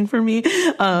traumatizing for me.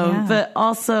 But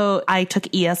also I took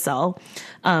ESL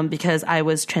because I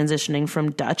was transitioning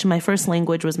from Dutch. My first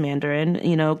language was Mandarin.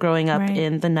 You know, growing up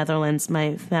in the Netherlands,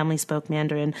 my family spoke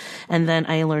Mandarin. And then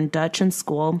I learned Dutch in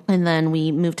school. And then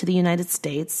we moved to the United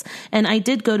States. And I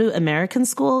did go to American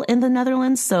school in the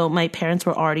Netherlands. So my parents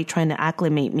were already trying to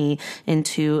acclimate me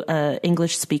into a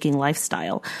English-speaking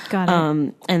lifestyle. Got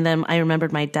it. And then I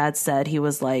remembered my dad said, he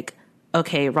was like,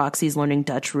 okay, Roxy's learning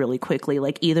Dutch really quickly.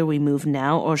 Like, either we move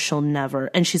now or she'll never,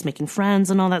 and she's making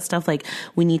friends and all that stuff. Like,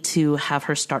 we need to have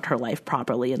her start her life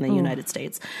properly in the United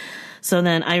States. So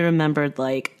then I remembered,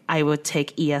 like, I would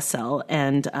take ESL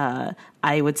and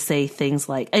I would say things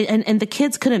like, and the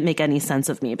kids couldn't make any sense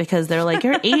of me because they're like,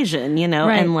 you're Asian, you know,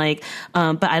 and like,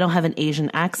 but I don't have an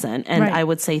Asian accent. And I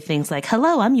would say things like,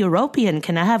 hello, I'm European.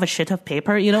 Can I have a sheet of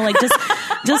paper? You know, like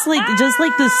just like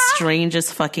the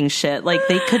strangest fucking shit. Like,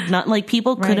 they could not, like,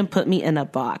 people couldn't put me in a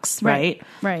box. Right.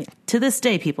 To this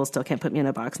day, people still can't put me in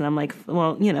a box. And I'm like,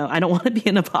 well, you know, I don't want to be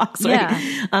in a box.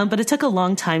 Right. But it took a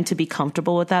long time to be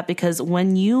comfortable with that, because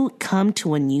when you come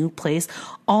to a new place,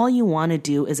 all you want to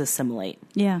do is assimilate.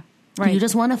 Yeah. Right. You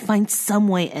just want to find some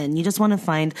way in. You just want to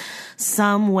find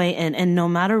some way in. And no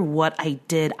matter what I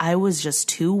did, I was just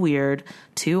too weird,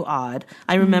 too odd.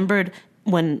 I remembered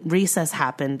when recess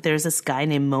happened, there's this guy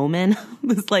named Momin,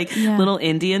 this like little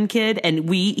Indian kid, and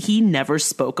he never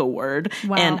spoke a word.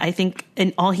 Wow. And I think,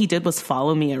 and all he did was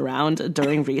follow me around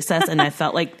during recess. And I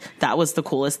felt like that was the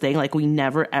coolest thing. Like, we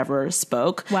never ever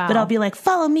spoke, but I'll be like,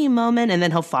 follow me, Momin. And then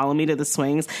he'll follow me to the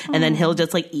swings, and then he'll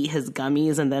just like eat his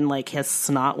gummies, and then like his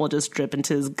snot will just drip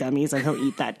into his gummies, and he'll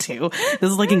eat that too.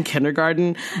 This is like in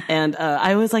kindergarten. And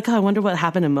I was like, oh, I wonder what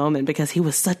happened to Momin, because he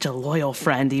was such a loyal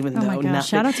friend, even though nothing,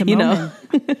 shout out to you Momin. know.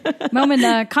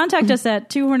 Moment, contact us at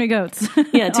Two Horny Goats.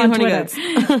 Yeah, Two Horny Goats.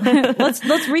 let's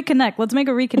reconnect. Let's make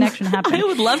a reconnection happen. I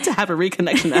would love to have a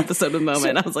reconnection episode with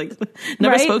Moment. I was like,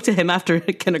 never spoke to him after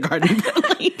kindergarten.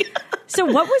 So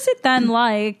what was it then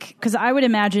like? Because I would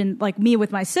imagine, like, me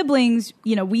with my siblings,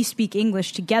 you know, we speak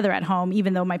English together at home,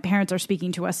 even though my parents are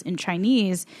speaking to us in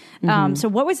Chinese. So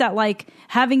what was that like,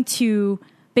 having to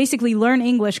basically learn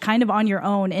English kind of on your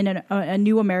own in a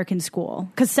new American school?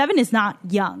 Because 7 is not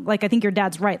young. Like, I think your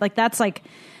dad's right. Like, that's like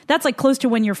close to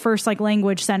when your first like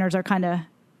language centers are kind of,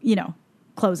 you know,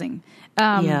 closing.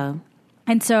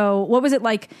 And so what was it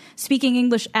like speaking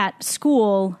English at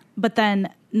school, but then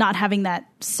not having that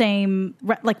same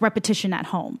repetition at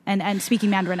home and speaking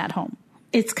Mandarin at home?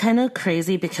 It's kind of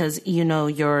crazy because, you know,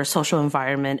 your social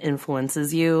environment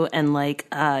influences you, and like,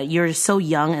 you're so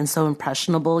young and so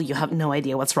impressionable. You have no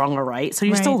idea what's wrong or right. So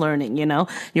you're still learning, you know,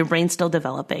 your brain's still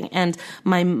developing. And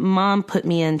my mom put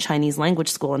me in Chinese language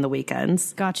school on the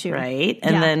weekends. Got you. Right.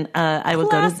 And then, I would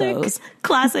go to those.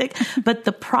 Classic. But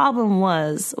the problem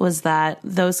was that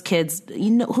those kids, you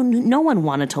know, no one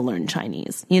wanted to learn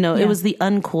Chinese. You know, it was the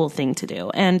uncool thing to do.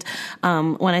 And,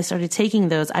 when I started taking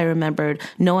those, I remembered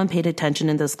no one paid attention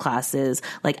in those classes.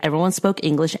 Like, everyone spoke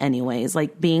English anyways.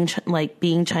 Like, being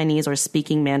Chinese or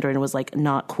speaking Mandarin was like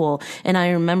not cool. And I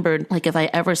remembered, like, if I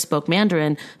ever spoke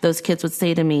Mandarin, those kids would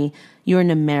say to me, "You're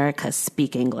in America,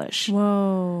 speak English."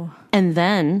 Whoa. And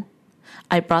then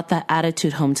I brought that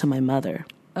attitude home to my mother.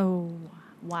 Oh,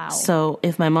 wow. So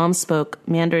if my mom spoke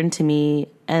Mandarin to me,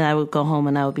 and I would go home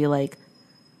and I would be like,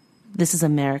 "This is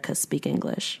America, speak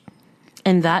English."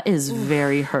 And that is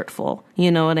very hurtful. You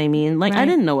know what I mean? Like, I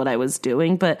didn't know what I was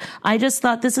doing, but I just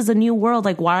thought, this is a new world.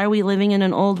 Like, why are we living in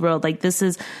an old world? Like, this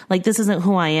isn't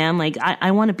who I am. Like, I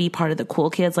want to be part of the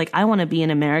cool kids. Like, I want to be an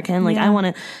American. Like, I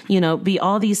want to, you know, be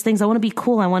all these things. I want to be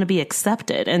cool. I want to be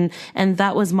accepted. And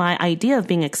that was my idea of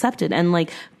being accepted. And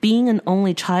like, being an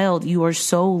only child, you are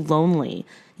so lonely.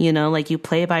 You know, like, you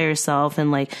play by yourself, and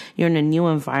like, you're in a new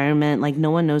environment. Like, no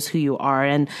one knows who you are.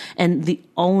 And the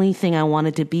only thing I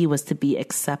wanted to be was to be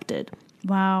accepted.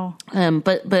 Wow.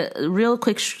 But real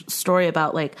quick story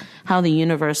about like how the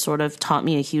universe sort of taught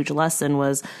me a huge lesson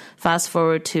was, fast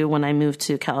forward to when I moved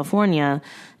to California,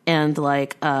 and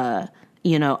like,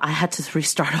 you know, I had to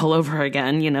restart all over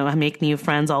again. You know, I make new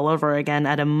friends all over again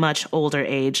at a much older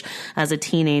age as a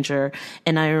teenager.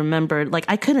 And I remembered, like,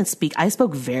 I couldn't speak. I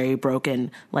spoke very broken,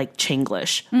 like,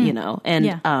 Chinglish, you know,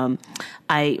 and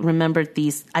I remembered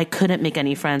I couldn't make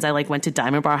any friends. I like went to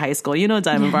Diamond Bar High School, you know,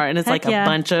 Diamond Bar, and it's like a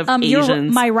bunch of Asians. You're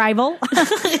my rival.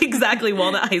 Exactly.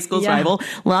 Walnut High School's rival.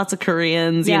 Lots of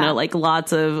Koreans, you know, like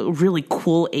lots of really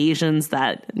cool Asians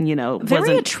that, you know,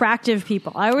 very attractive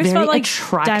people. I always felt like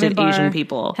attractive Asian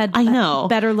people. I know.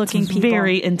 Better looking people.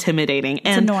 Very intimidating.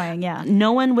 And it's annoying, yeah.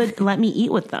 No one would let me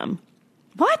eat with them.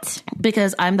 What?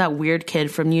 Because I'm that weird kid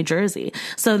from New Jersey.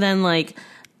 So then, like,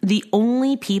 the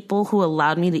only people who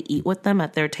allowed me to eat with them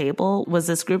at their table was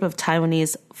this group of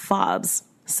Taiwanese fobs.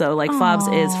 So like fobs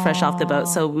is fresh off the boat.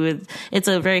 So it's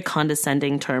a very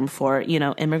condescending term for,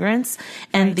 immigrants.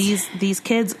 And these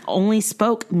kids only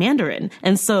spoke Mandarin.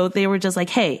 And so they were just like,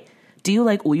 hey, do you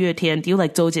like Wu Yue-tian? Do you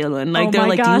like Zhou Jielun? Like they're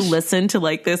like, do you listen to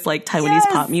like this like Taiwanese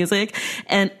pop music?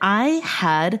 And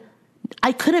I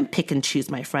couldn't pick and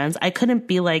choose my friends. I couldn't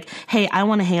be like, hey, I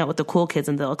want to hang out with the cool kids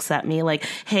and they'll accept me. Like,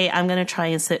 hey, I'm going to try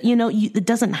and sit, it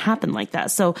doesn't happen like that.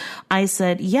 So I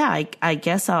said, yeah, I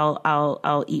guess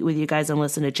I'll eat with you guys and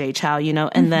listen to Jay Chou,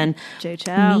 and then Jay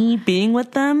Chou. Me being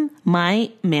with them, my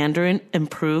Mandarin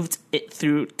improved it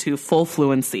through to full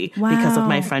fluency because of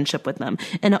my friendship with them.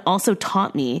 And it also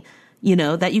taught me,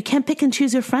 that you can't pick and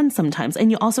choose your friends sometimes.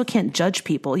 And you also can't judge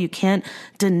people. You can't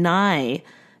deny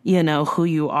who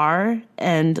you are,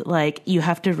 and like you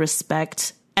have to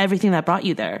respect everything that brought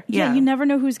you there. Yeah, you never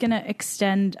know who's going to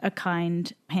extend a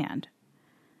kind hand.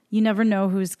 You never know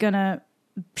who's going to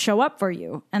show up for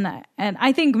you. And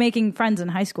I think making friends in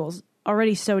high school is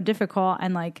already so difficult,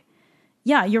 and like,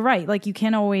 yeah, you're right. Like you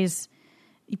can't always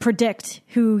predict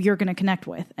who you're going to connect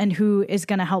with and who is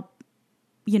going to help,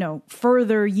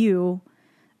 further you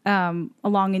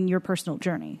along in your personal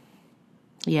journey.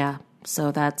 Yeah.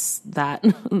 So that's that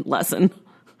lesson.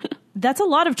 That's a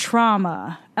lot of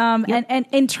trauma. And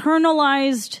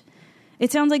internalized,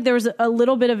 it sounds like there was a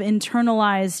little bit of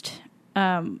internalized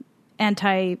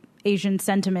anti-Asian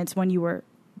sentiments when you were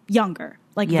younger,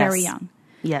 like very young.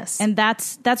 Yes. And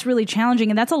that's really challenging.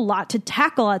 And that's a lot to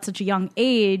tackle at such a young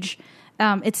age.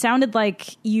 It sounded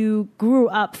like you grew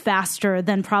up faster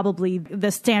than probably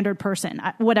the standard person,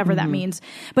 whatever that means.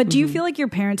 But do you feel like your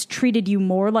parents treated you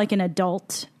more like an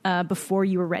adult before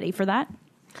you were ready for that?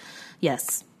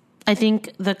 Yes. I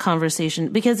think the conversation,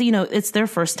 because, it's their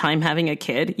first time having a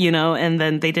kid, and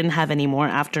then they didn't have any more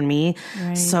after me.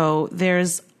 Right. So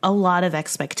there's a lot of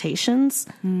expectations.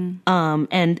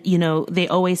 And, they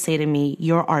always say to me,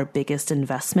 you're our biggest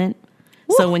investment.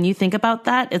 So when you think about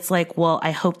that, it's like, well,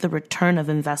 I hope the return of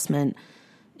investment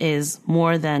is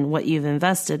more than what you've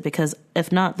invested, because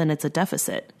if not, then it's a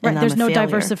deficit. Right. And there's no failure.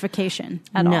 Diversification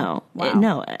at all.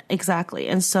 No, exactly.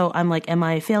 And so I'm like, am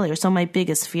I a failure? So my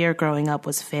biggest fear growing up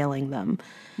was failing them,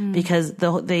 because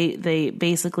they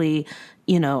basically,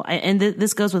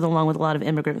 this goes along with a lot of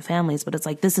immigrant families, but it's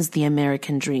like, this is the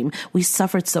American dream. We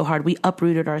suffered so hard. We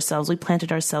uprooted ourselves. We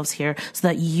planted ourselves here so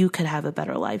that you could have a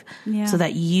better life, so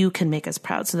that you can make us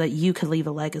proud, so that you could leave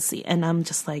a legacy. And I'm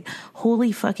just like,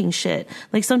 holy fucking shit.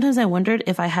 Like sometimes I wondered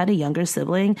if I had a younger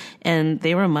sibling and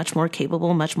they were much more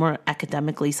capable, much more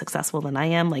academically successful than I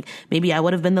am, like maybe I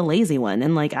would have been the lazy one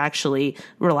and like actually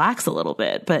relax a little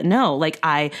bit. But no, like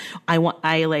I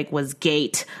was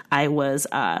gate. I was,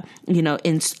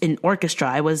 in orchestra.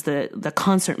 I was the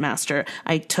concert master.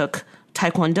 I took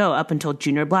Taekwondo up until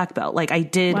junior black belt. Like I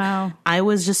did. Wow. I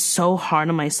was just so hard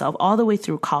on myself all the way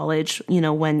through college.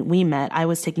 When we met, I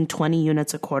was taking 20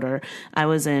 units a quarter. I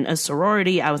was in a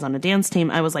sorority. I was on a dance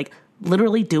team. I was like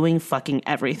literally doing fucking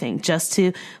everything just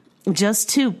to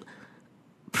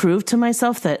prove to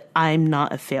myself that I'm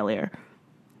not a failure,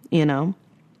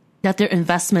 that their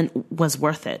investment was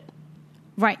worth it.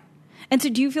 Right. And so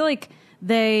do you feel like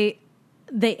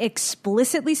they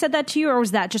explicitly said that to you, or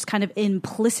was that just kind of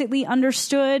implicitly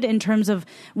understood in terms of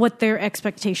what their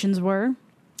expectations were?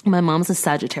 My mom's a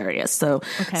Sagittarius, so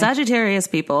Sagittarius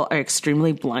people are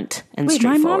extremely blunt and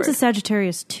straightforward. My mom's a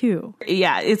Sagittarius too.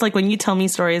 Yeah, it's like when you tell me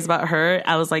stories about her,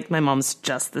 I was like, my mom's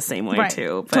just the same way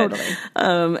too. But,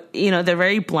 totally. They're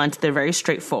very blunt, they're very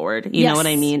straightforward. You know what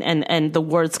I mean? And the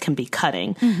words can be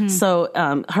cutting. Mm-hmm. So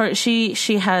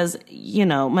she has,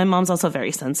 my mom's also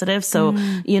very sensitive. So,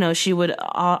 she would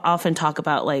often talk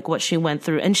about like what she went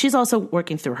through, and she's also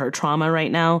working through her trauma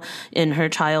right now in her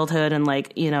childhood, and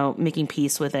like, making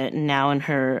peace with it now in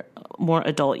her more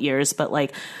adult years. But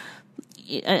like,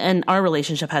 and our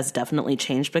relationship has definitely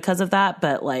changed because of that.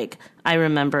 But like, I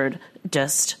remembered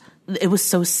it was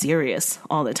so serious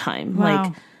all the time.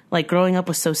 Wow. Like growing up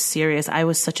was so serious. I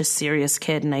was such a serious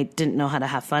kid and I didn't know how to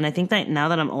have fun. I think that now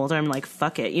that I'm older, I'm like,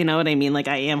 fuck it. You know what I mean? Like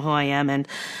I am who I am.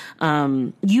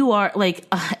 And, you are like,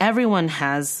 everyone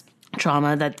has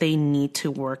trauma that they need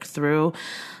to work through,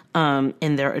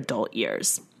 in their adult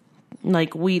years.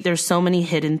 Like there's so many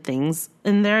hidden things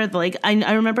in there. Like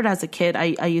I remembered as a kid,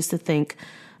 I used to think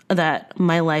that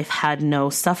my life had no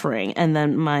suffering. And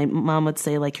then my mom would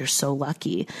say like, you're so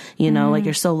lucky, like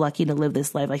you're so lucky to live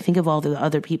this life. Like think of all the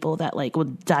other people that like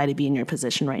would die to be in your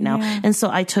position right now. Yeah. And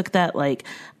so I took that like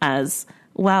as,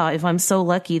 wow, if I'm so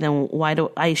lucky, then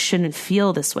I shouldn't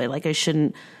feel this way. Like I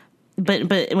shouldn't, but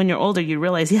when you're older, you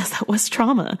realize, yes, that was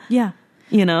trauma. Yeah.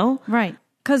 Right.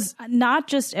 Because not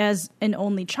just as an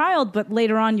only child, but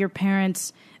later on your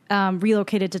parents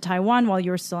relocated to Taiwan while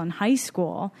you were still in high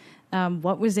school.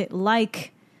 What was it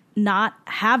like not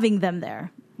having them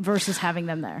there versus having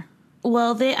them there?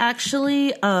 Well, they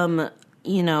actually,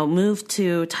 moved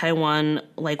to Taiwan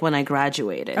like when I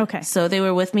graduated. Okay. So they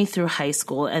were with me through high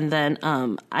school. And then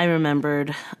I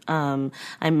remembered I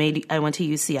went to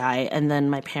UCI, and then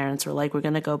my parents were like, we're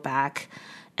going to go back.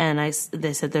 And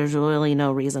they said, there's really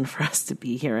no reason for us to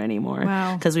be here anymore.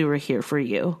 Wow. Because we were here for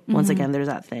you. Once again, there's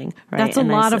that thing, right? That's a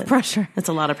lot of pressure. It's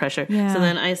a lot of pressure. Yeah. So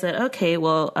then I said, okay,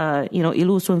 well,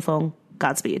 ilu sun feng,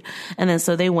 Godspeed. And then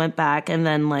so they went back, and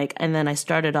then I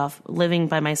started off living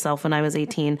by myself when I was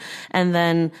 18. And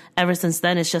then ever since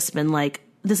then, it's just been like,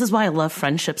 this is why I love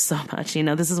friendships so much.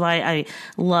 This is why I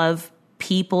love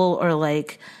people, or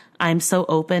like, I'm so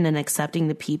open and accepting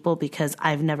to people, because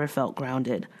I've never felt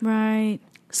grounded. Right.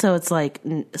 So it's like,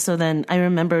 so then I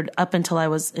remembered up until I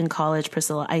was in college,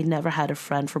 Priscilla, I never had a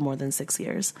friend for more than 6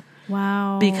 years.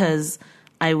 Wow. Because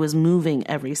I was moving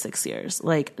every 6 years.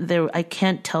 Like I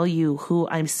can't tell you who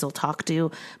I'm still talk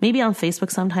to. Maybe on Facebook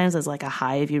sometimes as like a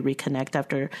hi if you reconnect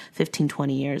after 15,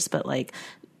 20 years. But like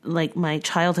my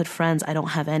childhood friends, I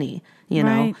don't have any, you know?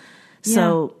 Right.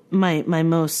 So my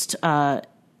most,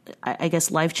 I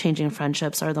guess life-changing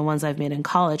friendships are the ones I've made in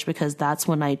college, because that's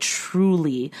when I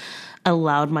truly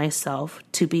allowed myself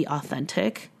to be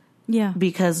authentic. Yeah.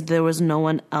 Because there was no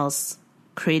one else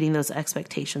creating those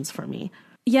expectations for me.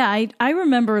 Yeah, I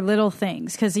remember little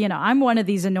things, because, I'm one of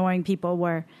these annoying people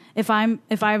where if I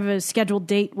have a scheduled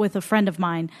date with a friend of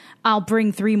mine, I'll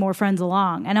bring 3 more friends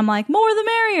along, and I'm like, more the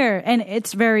merrier. And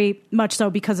it's very much so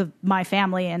because of my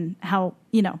family and how,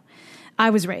 I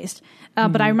was raised.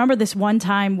 But I remember this one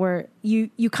time where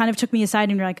you kind of took me aside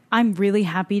and you're like, I'm really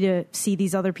happy to see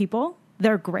these other people.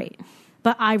 They're great.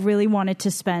 But I really wanted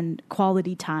to spend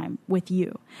quality time with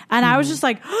you. And I was just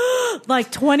like,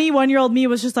 like 21-year-old me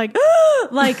was just like,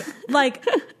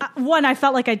 one, I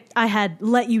felt like I had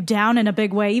let you down in a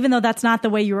big way, even though that's not the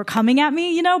way you were coming at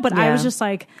me, but I was just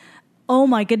like, oh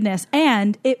my goodness.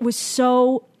 And it was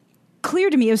so clear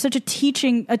to me. It was such a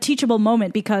teachable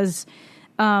moment, because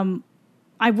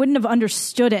I wouldn't have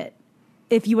understood it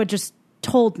if you had just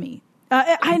told me.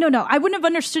 I don't know. I wouldn't have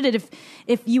understood it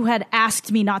if you had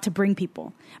asked me not to bring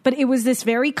people. But it was this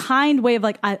very kind way of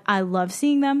like, I love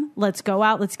seeing them. Let's go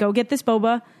out. Let's go get this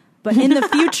boba. But in the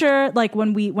future, like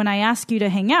when I ask you to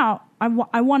hang out,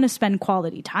 I want to spend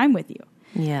quality time with you.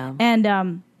 Yeah.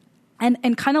 And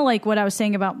kind of like what I was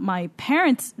saying about my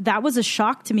parents, that was a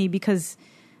shock to me, because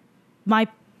my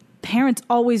parents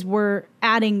always were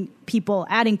adding people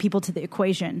to the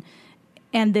equation.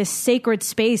 And this sacred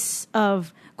space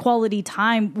of quality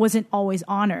time wasn't always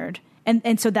honored.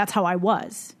 And so that's how I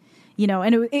was,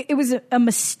 and it was a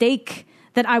mistake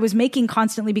that I was making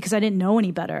constantly, because I didn't know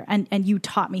any better. And you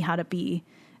taught me how to be,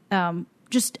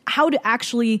 just how to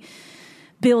actually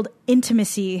build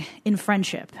intimacy in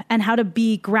friendship, and how to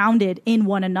be grounded in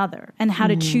one another, and how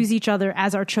to choose each other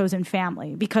as our chosen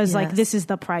family, because like this is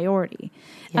the priority.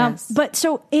 Yes. But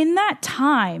so in that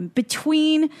time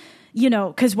between,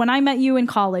 because when I met you in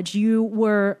college, you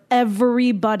were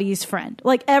everybody's friend.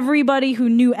 Like everybody who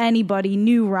knew anybody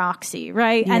knew Roxy,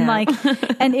 right? Yeah.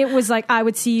 And and it was like, I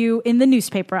would see you in the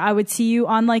newspaper. I would see you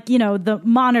on the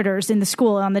monitors in the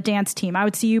school on the dance team. I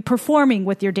would see you performing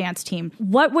with your dance team.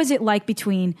 What was it like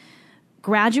between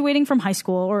graduating from high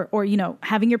school or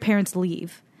having your parents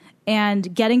leave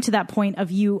and getting to that point of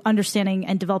you understanding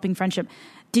and developing friendship?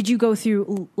 Did you go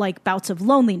through like bouts of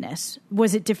loneliness?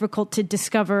 Was it difficult to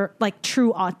discover like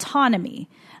true autonomy?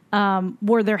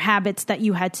 Were there habits that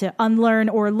you had to unlearn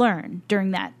or learn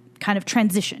during that kind of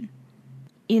transition?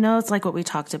 It's like what we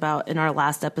talked about in our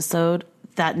last episode,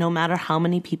 that no matter how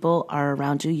many people are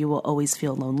around you, you will always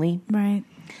feel lonely. Right.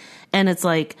 And it's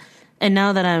like, and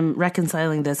now that I'm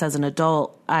reconciling this as an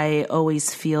adult, I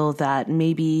always feel that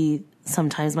maybe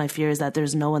sometimes my fear is that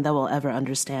there's no one that will ever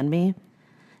understand me.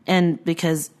 And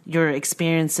because your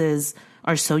experiences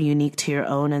are so unique to your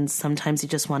own, and sometimes you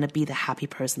just want to be the happy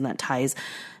person that ties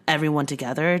everyone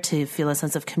together to feel a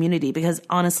sense of community. Because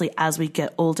honestly, as we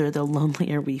get older, the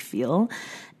lonelier we feel.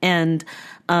 And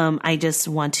I just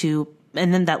want to,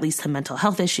 and then that leads to mental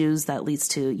health issues, that leads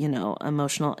to,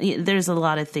 emotional, there's a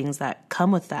lot of things that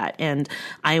come with that. And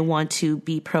I want to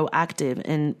be proactive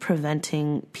in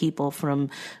preventing people from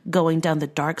going down the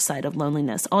dark side of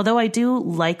loneliness. Although I do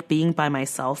like being by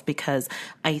myself, because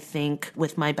I think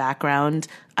with my background,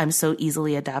 I'm so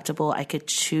easily adaptable. I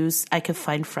could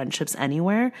find friendships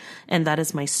anywhere. And that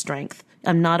is my strength.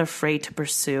 I'm not afraid to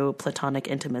pursue platonic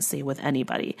intimacy with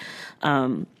anybody.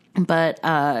 I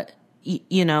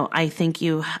think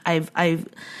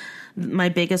my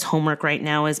biggest homework right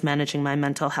now is managing my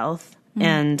mental health.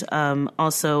 And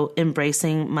also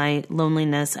embracing my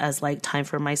loneliness as like time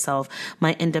for myself,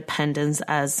 my independence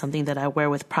as something that I wear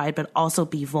with pride, but also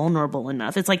be vulnerable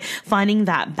enough. It's like finding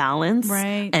that balance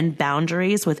and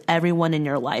boundaries with everyone in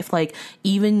your life. Like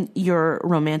even your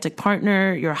romantic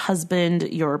partner, your husband,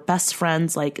 your best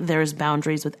friends, like there's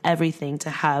boundaries with everything to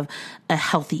have a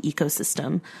healthy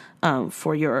ecosystem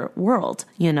for your world,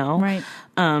 you know?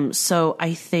 Right. So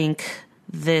I think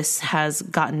this has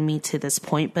gotten me to this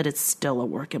point, but it's still a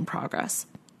work in progress.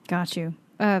 Got you.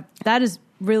 That is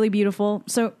really beautiful.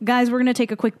 So, guys, we're going to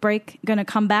take a quick break. Going to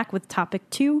come back with topic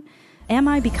 2. Am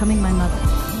I becoming my mother?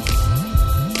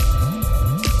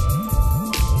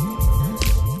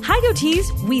 Hi,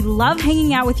 Goatees. We love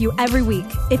hanging out with you every week.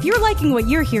 If you're liking what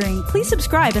you're hearing, please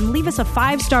subscribe and leave us a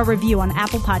 5-star review on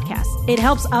Apple Podcasts. It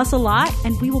helps us a lot,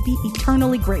 and we will be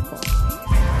eternally grateful.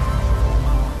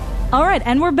 All right,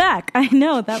 and we're back. I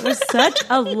know, that was such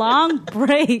a long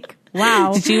break.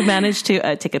 Wow. Did you manage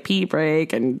to take a pee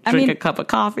break and drink a cup of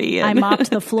coffee? I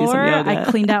mopped the floor. I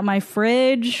cleaned out my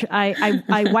fridge.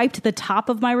 I wiped the top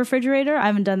of my refrigerator. I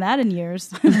haven't done that in years.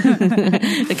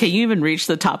 Can you even reach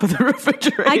the top of the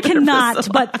refrigerator? I cannot,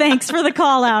 but thanks for the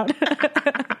call out.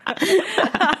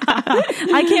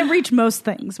 I can't reach most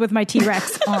things with my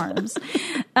T-Rex arms.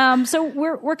 So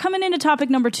we're coming into topic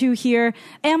number 2 here.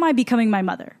 Am I becoming my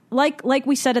mother? Like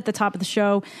we said at the top of the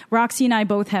show, Roxy and I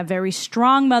both have very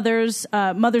strong mothers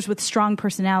with strong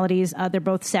personalities. They're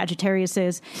both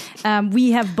Sagittariuses.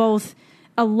 We have both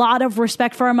a lot of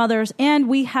respect for our mothers, and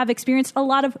we have experienced a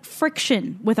lot of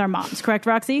friction with our moms. Correct,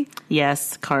 Roxy?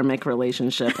 Yes, karmic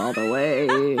relationship all the way.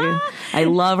 I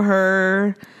love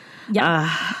her. Yeah.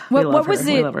 What was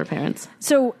it? We love our parents.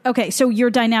 So, okay. So your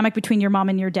dynamic between your mom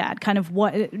and your dad, kind of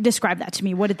describe that to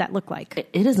me. What did that look like?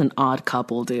 It is an odd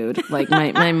couple, dude. Like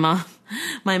my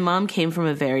mom came from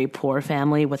a very poor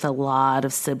family with a lot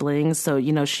of siblings. So,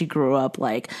 you know, she grew up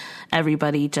like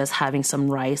everybody just having some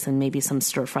rice and maybe some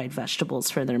stir-fried vegetables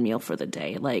for their meal for the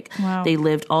day. Like they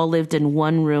all lived in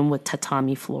one room with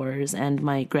tatami floors. And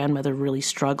my grandmother really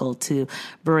struggled to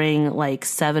bring like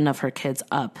 7 of her kids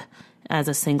up as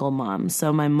a single mom.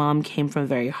 So my mom came from a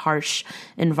very harsh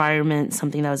environment,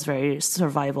 something that was very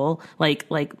survival, like,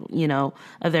 you know,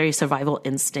 a very survival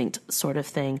instinct sort of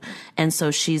thing. And so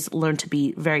she's learned to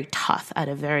be very tough at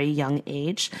a very young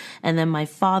age. And then my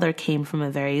father came from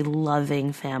a very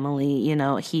loving family. You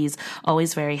know, he's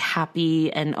always very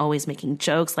happy and always making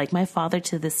jokes. Like my father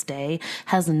to this day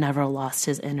has never lost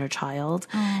his inner child.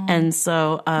 Aww. And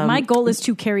so, my goal is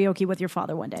to karaoke with your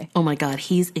father one day. Oh my God.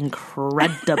 He's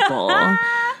incredible.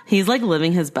 He's like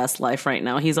living his best life right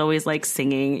now. He's always like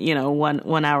singing, you know,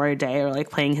 one hour a day or like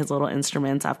playing his little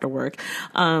instruments after work.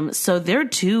 So they're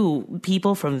 2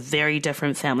 people from very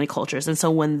different family cultures. And so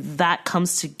when that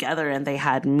comes together and they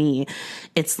had me,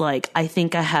 it's like, I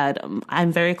think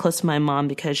I'm very close to my mom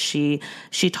because she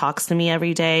talks to me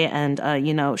every day. And,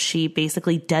 you know, she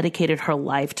basically dedicated her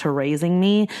life to raising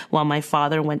me while my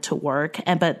father went to work.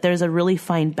 But there's a really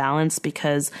fine balance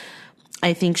because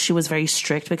I think she was very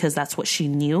strict because that's what she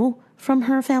knew from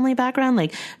her family background.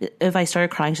 Like if I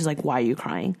started crying, she's like, why are you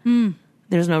crying?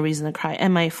 There's no reason to cry.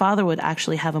 And my father would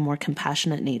actually have a more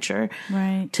compassionate nature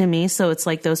to me. So it's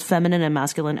like those feminine and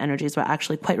masculine energies were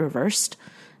actually quite reversed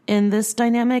in this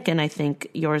dynamic. And I think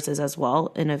yours is as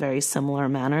well in a very similar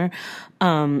manner.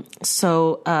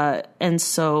 So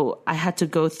I had to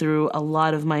go through a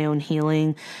lot of my own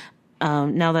healing.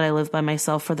 Now that I live by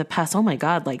myself for the past, oh my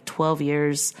God, like 12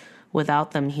 years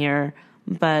without them here,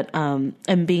 but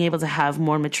and being able to have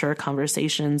more mature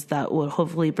conversations that will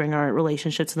hopefully bring our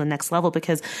relationship to the next level,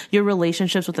 because your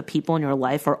relationships with the people in your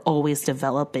life are always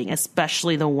developing,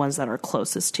 especially the ones that are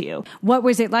closest to you. What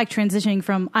was it like transitioning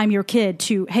from I'm your kid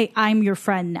to, hey, I'm your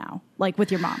friend now, like with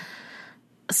your mom?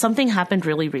 Something happened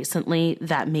really recently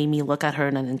that made me look at her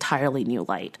in an entirely new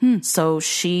light. So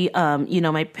she, you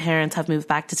know, my parents have moved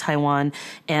back to Taiwan,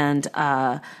 and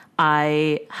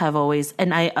I have always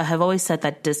said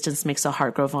that distance makes a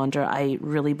heart grow fonder. I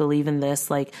really believe in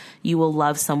this. Like, you will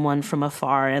love someone from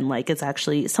afar, and like, it's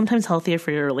actually sometimes healthier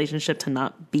for your relationship to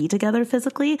not be together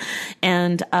physically.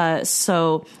 And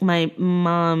so my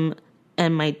mom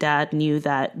and my dad knew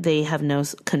that they have no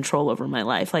control over my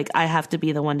life. Like, I have to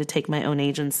be the one to take my own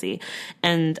agency.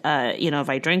 And, you know, if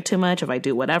I drink too much, if I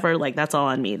do whatever, like, that's all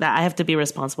on me. That I have to be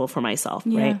responsible for myself,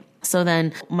 right? So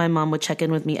then my mom would check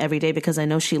in with me every day because I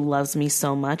know she loves me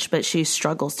so much, but she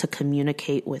struggles to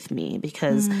communicate with me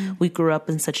because we grew up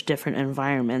in such different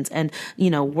environments. And,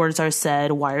 you know, words are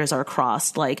said, wires are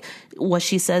crossed. Like what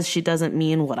she says, she doesn't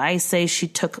mean what I say. She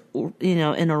took, you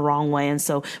know, in a wrong way. And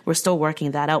so we're still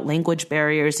working that out. Language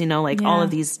barriers, you know, like all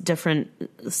of these different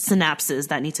synapses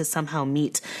that need to somehow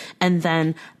meet. And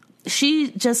then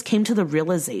she just came to the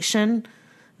realization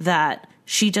that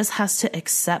she just has to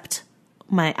accept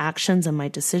my actions and my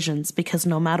decisions, because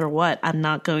no matter what, I'm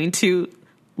not going to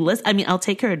listen. I mean, I'll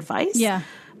take her advice,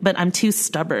 but I'm too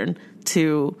stubborn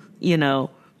to, you know,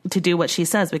 to do what she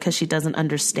says because she doesn't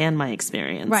understand my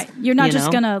experience. Right. You're not just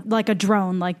going to, like a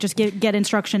drone, like just get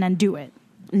instruction and do it.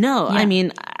 No, I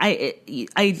mean, I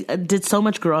did so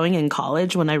much growing in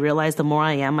college when I realized the more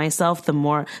I am myself,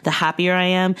 the happier I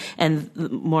am and the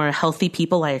more healthy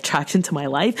people I attract into my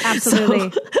life.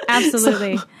 Absolutely.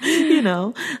 Absolutely. So, you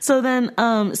know, so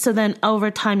then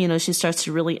over time, you know, she starts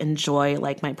to really enjoy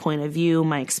like my point of view,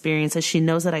 my experiences. She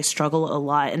knows that I struggle a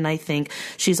lot. And I think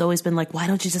she's always been like, why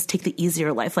don't you just take the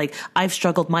easier life? Like I've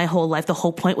struggled my whole life. The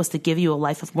whole point was to give you a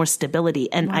life of more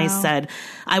stability. And I said,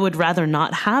 I would rather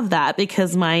not have that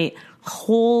because my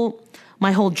whole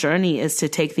journey is to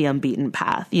take the unbeaten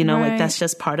path, you know, like that's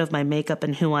just part of my makeup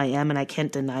and who I am. And I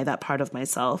can't deny that part of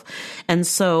myself. And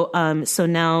so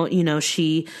now, you know,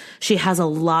 she has a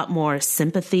lot more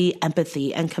sympathy,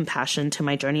 empathy, and compassion to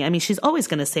my journey. I mean, she's always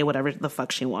going to say whatever the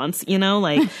fuck she wants, you know,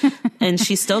 like, and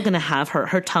she's still going to have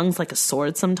her tongue's like a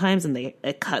sword sometimes and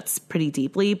it cuts pretty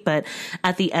deeply. But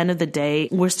at the end of the day,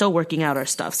 we're still working out our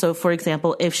stuff. So for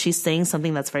example, if she's saying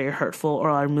something that's very hurtful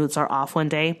or our moods are off one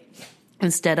day,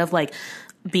 instead of like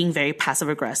being very passive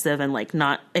aggressive and like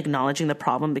not acknowledging the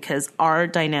problem, because our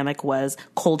dynamic was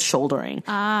cold shouldering.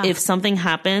 If something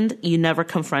happened, you never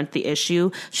confront the issue.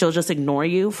 She'll just ignore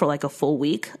you for like a full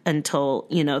week until,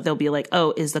 you know, they'll be like,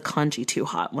 oh, is the congee too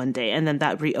hot one day? And then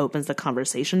that reopens the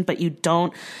conversation, but you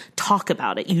don't talk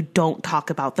about it. You don't talk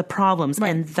about the problems. Right.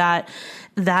 And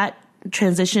that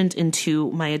transitioned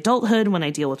into my adulthood. When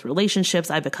I deal with relationships,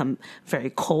 I become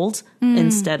very cold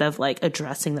instead of like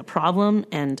addressing the problem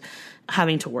and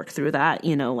having to work through that,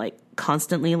 you know, like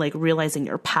constantly like realizing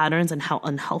your patterns and how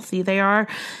unhealthy they are.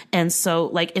 And so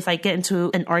like if I get into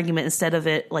an argument, instead of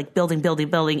it like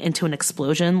building into an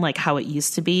explosion, like how it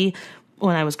used to be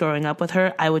when I was growing up with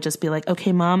her, I would just be like,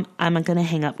 okay, mom, I'm going to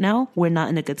hang up now. We're not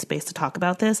in a good space to talk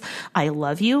about this. I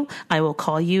love you. I will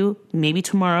call you maybe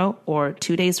tomorrow or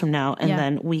 2 days from now. And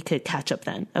then we could catch up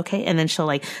then. Okay. And then she'll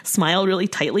like smile really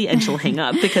tightly and she'll hang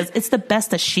up because it's the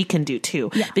best that she can do too,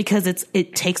 because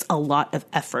it takes a lot of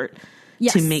effort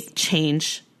to make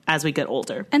change as we get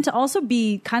older. And to also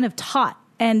be kind of taught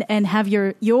and have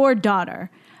your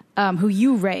daughter, who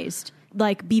you raised,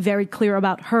 like be very clear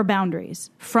about her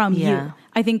boundaries from you,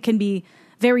 I think can be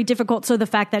very difficult. So the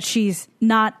fact that she's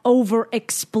not over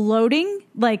exploding,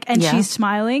 like, and she's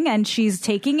smiling and she's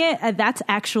taking it, that's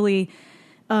actually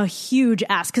a huge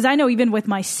ask. Cause I know even with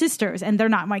my sisters, and they're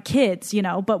not my kids, you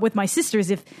know, but with my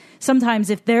sisters, if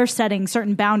they're setting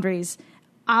certain boundaries,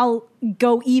 I'll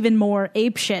go even more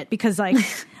apeshit because like,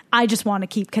 I just want to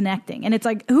keep connecting. And it's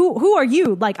like, who are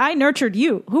you? Like, I nurtured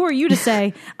you. Who are you to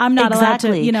say I'm not allowed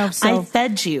to, you know, so. I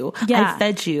fed you. I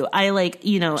fed you. I like,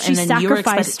 you know, she and then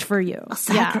sacrificed for you. I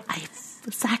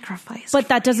sacrificed. But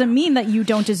that doesn't mean that you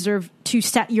don't deserve to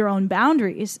set your own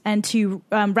boundaries and to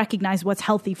recognize what's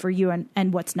healthy for you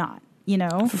and what's not. You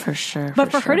know, for sure.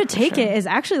 But for her to take it is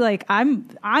actually like,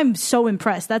 I'm so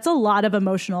impressed. That's a lot of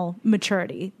emotional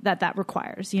maturity that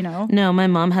requires, you know? No, my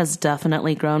mom has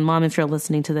definitely grown. Mom, if you're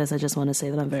listening to this, I just want to say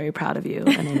that I'm very proud of you.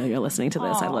 And I know you're listening to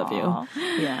this. I love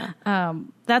you. Yeah.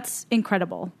 That's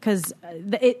incredible because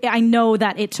I know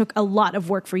that it took a lot of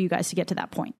work for you guys to get to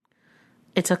that point.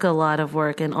 It took a lot of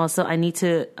work. And also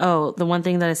the one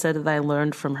thing that I said that I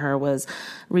learned from her was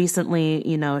recently,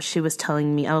 you know, she was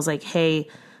telling me, I was like, hey,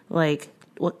 like,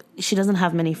 she doesn't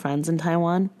have many friends in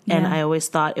Taiwan. And I always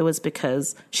thought it was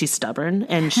because she's stubborn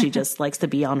and she just likes to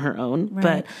be on her own. Right.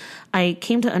 But I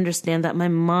came to understand that my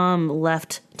mom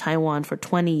left Taiwan for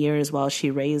 20 years while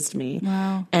she raised me.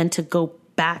 Wow. And to go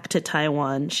back to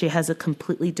Taiwan, she has a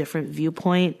completely different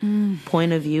viewpoint,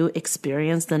 point of view,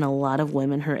 experience than a lot of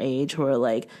women her age who are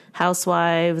like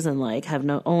housewives and like have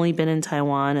only been in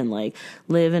Taiwan and like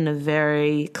live in a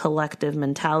very collective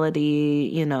mentality,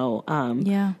 you know,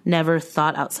 never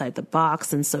thought outside the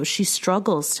box. And so she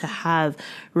struggles to have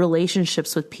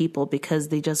relationships with people because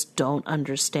they just don't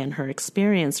understand her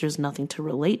experience. There's nothing to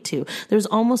relate to. There's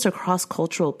almost a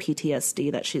cross-cultural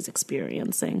PTSD that she's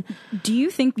experiencing. Do you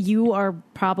think you are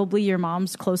probably your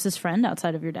mom's closest friend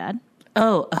outside of your dad?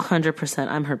 Oh, 100%.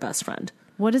 I'm her best friend.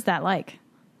 What is that like?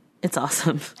 It's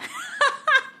awesome.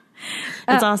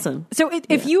 It's awesome. So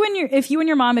if you and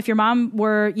your mom, if your mom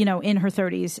were, in her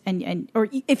 30s or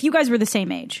if you guys were the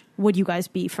same age, would you guys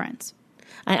be friends?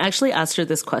 I actually asked her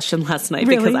this question last night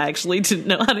Really? because I actually didn't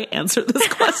know how to answer this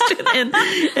question.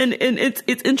 and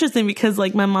it's interesting because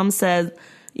like my mom said,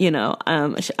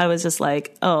 I was just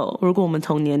like, oh, 如果我们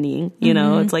同年龄,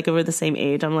 it's like we're the same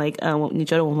age. I'm like, 你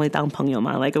觉得我们会当朋友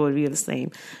吗? Like it would be the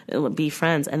same. It would be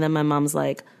friends. And then my mom's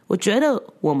like, 我觉得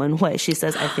我们会. She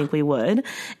says, I think we would.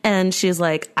 And she's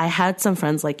like, I had some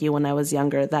friends like you when I was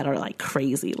younger that are like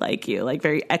crazy like you, like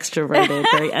very extroverted,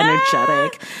 very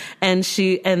energetic. And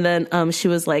then she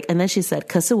was like, and then she said,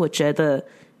 可是我觉得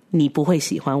你不会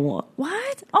喜欢我.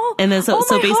 What? Oh, and then so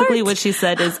basically heart. what she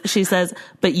said is she says,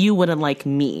 but you wouldn't like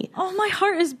me. Oh,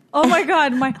 oh my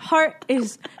God, my heart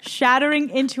is shattering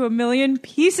into a million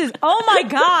pieces. Oh my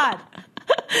God.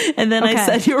 And then I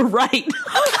said, you're right.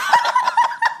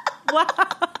 Wow.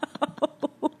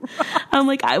 I'm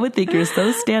like, I would think you're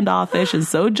so standoffish and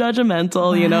so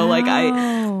judgmental,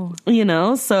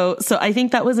 so I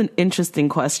think that was an interesting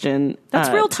question. That's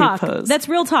real talk. Pose. That's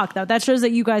real talk though. That shows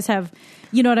that you guys have,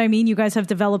 you know what I mean? You guys have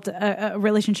developed a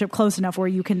relationship close enough where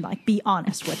you can like be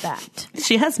honest with that.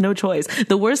 She has no choice.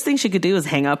 The worst thing she could do is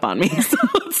hang up on me. So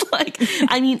it's like,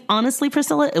 I mean, honestly,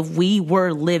 Priscilla, if we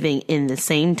were living in the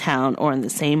same town or in the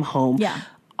same home,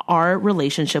 our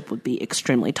relationship would be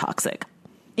extremely toxic.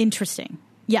 Interesting.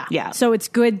 Yeah. Yeah. So it's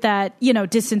good that,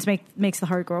 distance makes the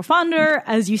heart grow fonder,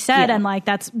 as you said. Yeah. And like,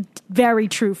 that's very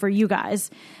true for you guys.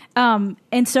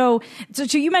 And so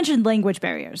you mentioned language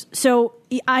barriers. So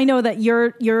I know that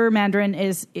your Mandarin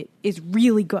is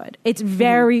really good. It's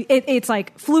very, it's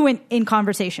like fluent in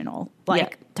conversational,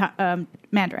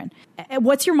 Mandarin.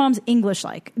 What's your mom's English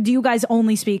like? Do you guys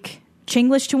only speak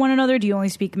Chinglish to one another? Do you only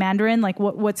speak Mandarin? Like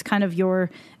what's kind of your,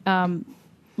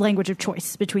 language of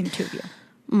choice between the two of you?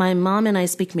 My mom and I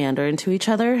speak Mandarin to each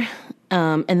other.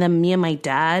 And then me and my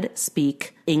dad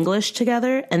speak English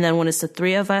together. And then when it's the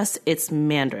three of us, it's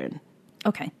Mandarin.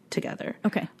 Okay. Together.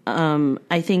 Okay.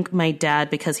 I think my dad,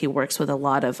 because he works with a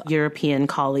lot of European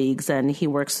colleagues and he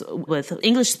works with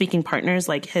English speaking partners,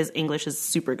 like his English is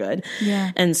super good.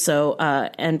 Yeah. And so,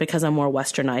 and because I'm more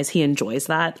westernized, he enjoys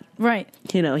that. Right.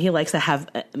 He likes to have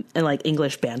like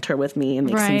English banter with me and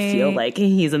makes him feel like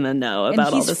he's in the know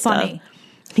about all this funny. stuff.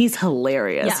 He's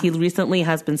hilarious. Yeah. He recently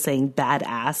has been saying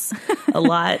badass a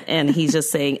lot, and he's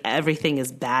just saying everything is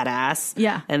badass.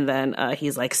 Yeah. And then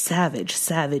he's like, savage is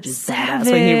badass.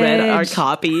 When he read our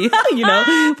copy,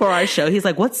 for our show, he's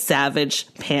like, what's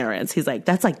savage parents? He's like,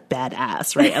 that's like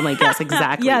badass, right? I'm like, yes,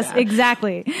 exactly. Yes, that.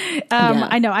 exactly.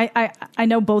 I know. I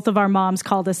know both of our moms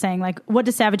called us saying like, what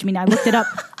does savage mean? I looked it up.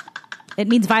 It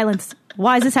means violence.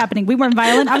 Why is this happening? We weren't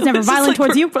violent. I was never violent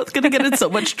towards you. We're both going to get in so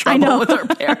much trouble with our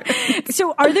parents.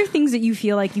 So are there things that you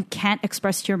feel like you can't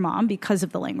express to your mom because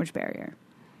of the language barrier?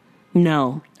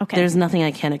 No. Okay. There's nothing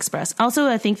I can't express. Also,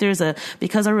 I think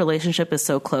because our relationship is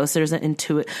so close, there's an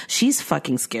she's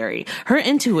fucking scary. Her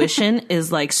intuition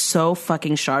is like so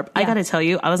fucking sharp. Yeah. I gotta tell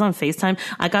you, I was on FaceTime.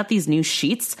 I got these new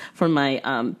sheets for my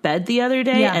bed the other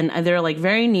day, and they're like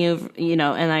very new, and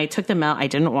I took them out. I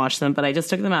didn't wash them, but I just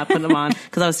took them out, put them on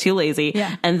because I was too lazy.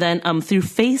 Yeah. And then through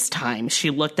FaceTime, she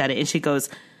looked at it and she goes,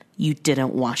 you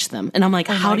didn't wash them. And I'm like,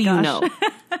 how do you know?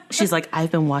 She's like, I've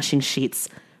been washing sheets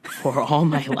for all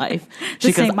my life.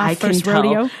 She goes, I can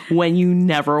tell when you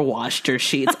never washed your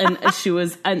sheets.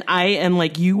 And I am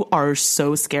like, you are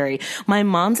so scary. My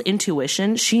mom's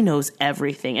intuition, she knows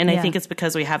everything. And I think it's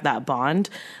because we have that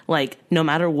bond. Like, no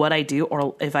matter what I do,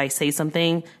 or if I say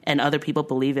something and other people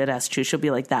believe it as true, she'll be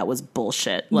like, that was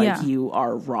bullshit. Like, you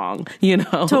are wrong.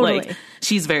 Totally. Like,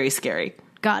 she's very scary.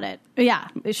 Got it. Yeah.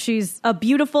 She's a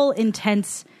beautiful,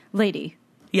 intense lady.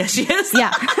 Yes, she is.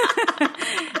 Yeah.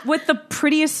 With the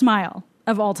prettiest smile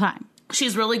of all time.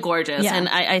 She's really gorgeous. Yeah. And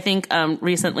I think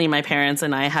recently my parents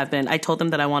and I I told them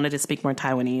that I wanted to speak more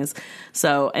Taiwanese.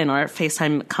 So in our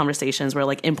FaceTime conversations, we're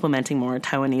like implementing more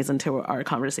Taiwanese into our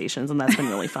conversations. And that's been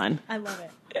really fun. I love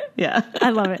it. Yeah.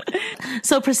 I love it.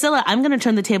 So Priscilla, I'm going to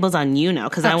turn the tables on you now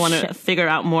because I want to figure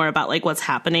out more about like what's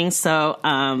happening. So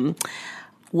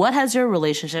what has your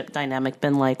relationship dynamic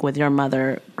been like with your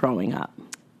mother growing up?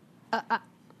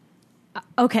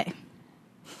 Okay.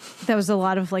 That was a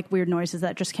lot of like weird noises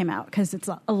that just came out because it's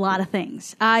a lot of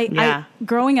things.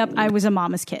 Growing up, I was a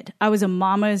mama's kid. I was a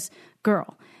mama's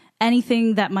girl.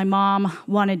 Anything that my mom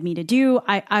wanted me to do,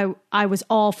 I was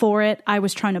all for it. I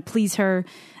was trying to please her.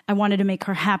 I wanted to make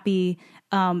her happy.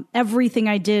 Everything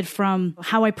I did, from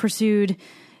how I pursued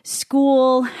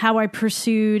school, how I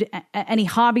pursued any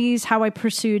hobbies, how I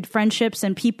pursued friendships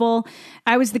and people.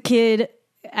 I was the kid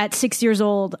at 6 years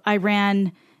old. I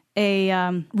ran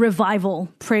revival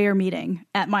prayer meeting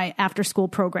at my after school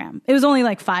program. It was only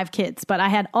like 5 kids, but I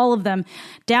had all of them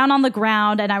down on the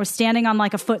ground, and I was standing on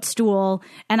like a footstool,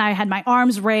 and I had my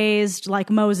arms raised like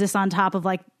Moses on top of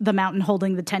like the mountain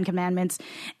holding the 10 Commandments,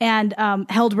 and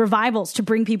held revivals to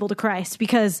bring people to Christ,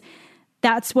 because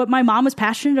that's what my mom was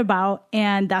passionate about,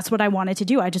 and that's what I wanted to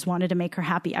do. I just wanted to make her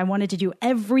happy. I wanted to do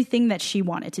everything that she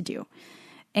wanted to do.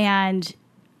 And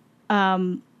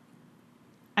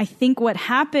I think what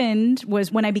happened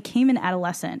was when I became an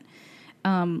adolescent,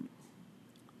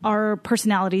 our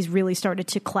personalities really started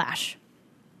to clash.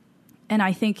 And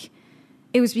I think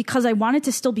it was because I wanted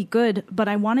to still be good, but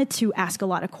I wanted to ask a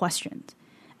lot of questions.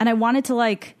 And I wanted to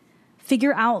like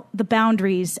figure out the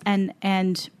boundaries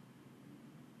and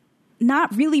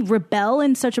not really rebel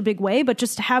in such a big way, but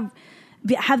just have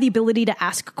the ability to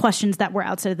ask questions that were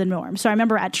outside of the norm. So I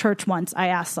remember at church once I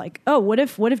asked like, oh, what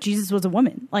if Jesus was a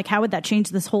woman? Like, how would that change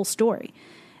this whole story?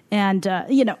 And,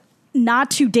 not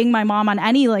to ding my mom on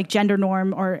any like gender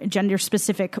norm or gender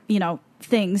specific,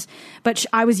 things, but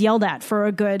I was yelled at for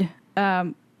a good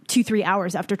 2-3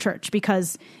 hours after church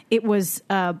because it was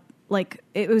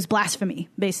it was blasphemy,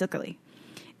 basically,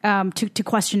 to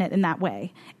question it in that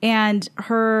way. And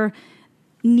her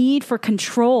need for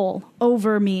control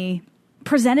over me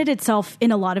presented itself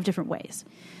in a lot of different ways.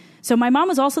 So my mom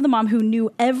was also the mom who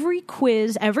knew every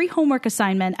quiz, every homework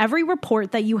assignment, every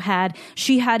report that you had.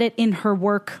 She had it in her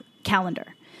work calendar.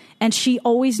 And she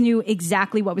always knew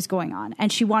exactly what was going on.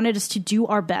 And she wanted us to do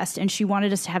our best. And she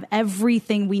wanted us to have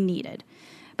everything we needed.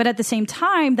 But at the same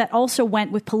time, that also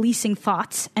went with policing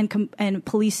thoughts and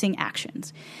policing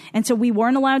actions. And so we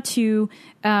weren't allowed to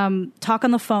talk on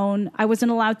the phone. I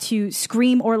wasn't allowed to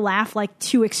scream or laugh like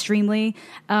too extremely.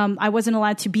 I wasn't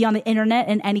allowed to be on the internet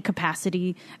in any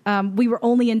capacity. We were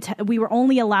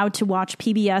only allowed to watch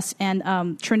PBS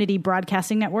and Trinity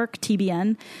Broadcasting Network,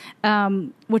 TBN,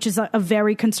 which is a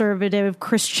very conservative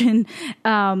Christian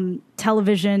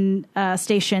television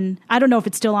station. I don't know if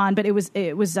it's still on, but it was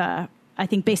I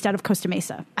think based out of Costa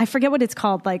Mesa. I forget what it's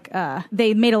called.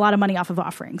 They made a lot of money off of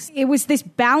offerings. It was this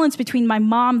balance between my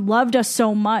mom loved us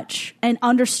so much and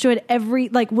understood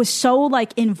was so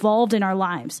involved in our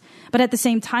lives, but at the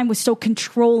same time was so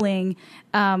controlling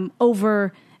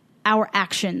over our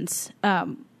actions.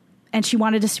 And she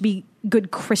wanted us to be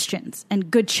good Christians and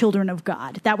good children of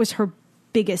God. That was her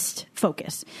biggest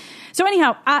focus. So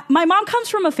anyhow, my mom comes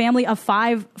from a family of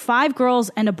five girls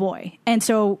and a boy. And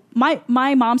so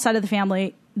my mom's side of the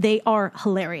family, they are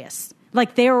hilarious.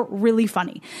 Like, they're really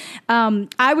funny.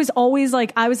 I was always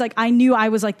I knew I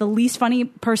was the least funny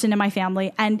person in my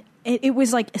family. And it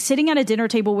was like sitting at a dinner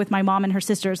table with my mom and her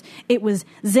sisters. It was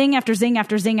zing after zing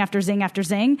after zing after zing after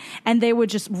zing. And they would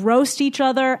just roast each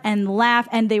other and laugh.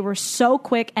 And they were so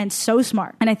quick and so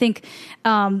smart. And I think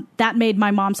that made my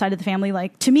mom's side of the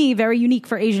family, to me, very unique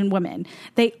for Asian women.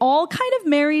 They all kind of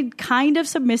married kind of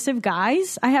submissive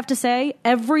guys, I have to say.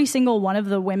 Every single one of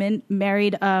the women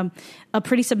married a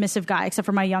pretty submissive guy, except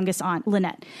for my youngest aunt,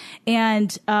 Lynette.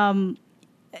 And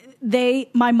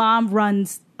my mom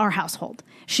runs our household.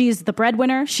 She's the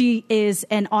breadwinner. She is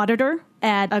an auditor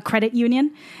at a credit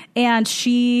union. And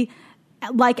she,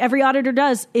 like every auditor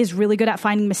does, is really good at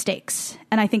finding mistakes.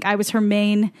 And I think I was her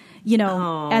main,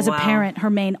 as a parent, her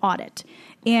main audit.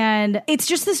 And it's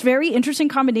just this very interesting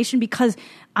combination because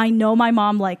I know my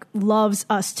mom loves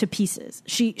us to pieces.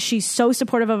 She's so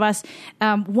supportive of us.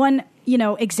 One,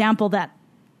 example that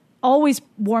always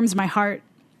warms my heart.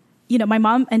 My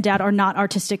mom and dad are not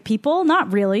artistic people,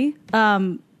 not really.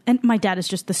 And my dad is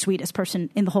just the sweetest person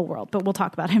in the whole world, but we'll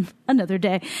talk about him another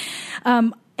day.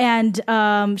 And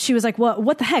she was like, well,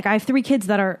 what the heck? I have 3 kids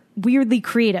that are weirdly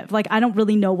creative. I don't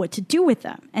really know what to do with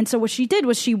them. And so what she did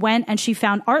was she went and she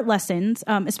found art lessons,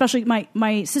 especially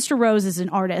my sister Rose is an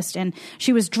artist and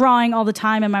she was drawing all the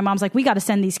time. And my mom's like, we got to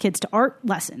send these kids to art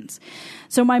lessons.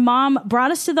 So my mom brought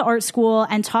us to the art school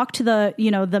and talked to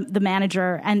the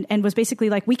manager and was basically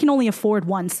like, we can only afford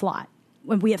 1 slot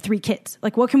when we have 3 kids.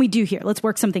 What can we do here? Let's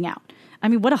work something out. I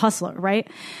mean, what a hustler, right?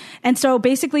 And so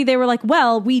basically they were like,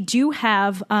 well, we do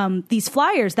have these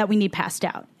flyers that we need passed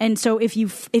out. And so if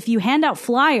you hand out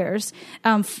flyers,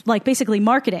 basically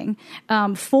marketing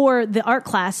for the art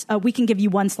class, we can give you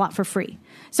 1 slot for free.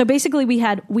 So basically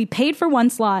we paid for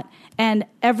 1 slot, and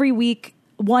every week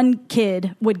 1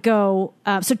 kid would go.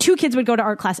 So 2 kids would go to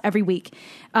art class every week,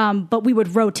 but we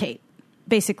would rotate.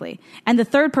 basically. And the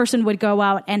third person would go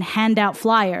out and hand out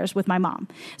flyers with my mom.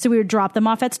 So we would drop them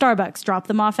off at Starbucks, drop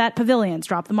them off at pavilions,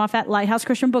 drop them off at Lighthouse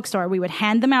Christian Bookstore. We would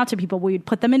hand them out to people. We would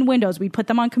put them in windows. We'd put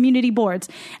them on community boards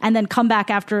and then come back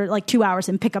after like 2 hours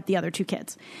and pick up the other two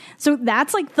kids. So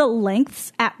that's like the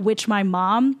lengths at which my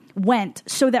mom went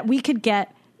so that we could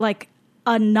get like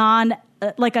a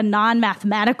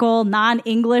non-mathematical,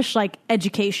 non-English like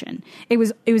education. It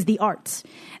was the arts.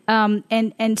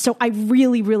 And so I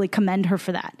really, really commend her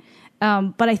for that.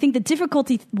 But I think the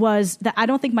difficulty was that I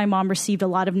don't think my mom received a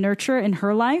lot of nurture in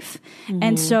her life. Mm-hmm.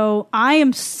 And so I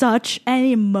am such an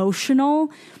emotionally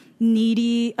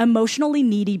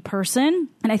needy person.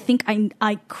 And I think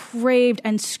I craved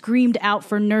and screamed out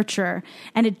for nurture.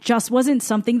 And it just wasn't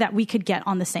something that we could get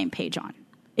on the same page on.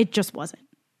 It just wasn't.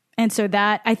 And so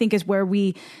that I think is where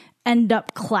we end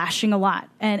up clashing a lot.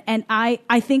 And I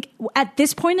think at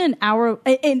this point in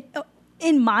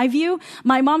my view,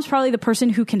 my mom's probably the person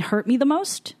who can hurt me the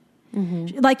most.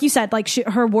 Mm-hmm. Like you said, like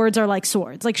her words are like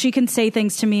swords. Like she can say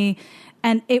things to me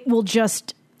and it will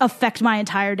just affect my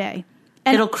entire day.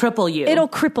 And it'll cripple you. It'll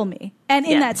cripple me. And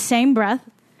in that same breath,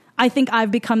 I think I've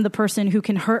become the person who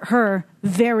can hurt her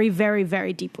very, very,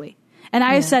 very deeply. And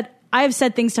I have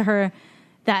said things to her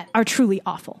that are truly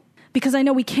awful. Because I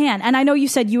know we can. And I know you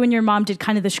said you and your mom did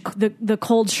kind of the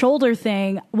cold shoulder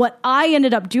thing. What I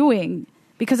ended up doing,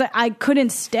 because I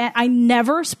couldn't stand, I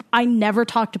never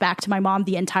talked back to my mom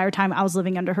the entire time I was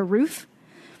living under her roof.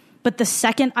 But the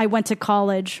second I went to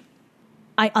college,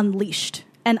 I unleashed.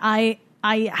 And I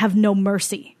have no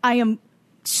mercy. I am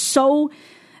so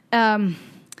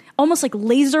almost like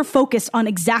laser focused on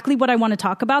exactly what I want to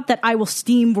talk about that I will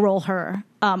steamroll her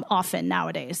often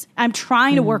nowadays. I'm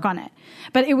trying to work on it.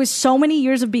 But it was so many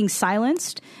years of being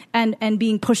silenced and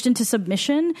being pushed into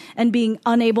submission and being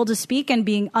unable to speak and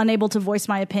being unable to voice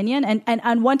my opinion.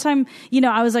 And one time,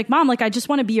 I was like, Mom, like, I just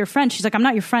want to be your friend. She's like, I'm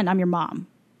not your friend. I'm your mom.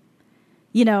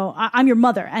 I'm your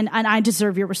mother and I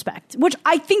deserve your respect, which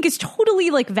I think is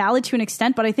totally like valid to an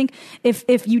extent. But I think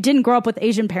if you didn't grow up with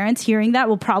Asian parents, hearing that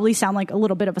will probably sound like a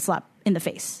little bit of a slap in the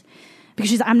face because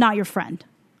she's like, I'm not your friend.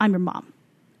 I'm your mom.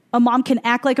 A mom can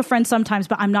act like a friend sometimes,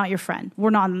 but I'm not your friend. We're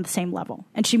not on the same level.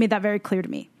 And she made that very clear to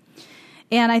me.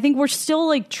 And I think we're still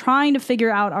like trying to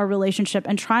figure out our relationship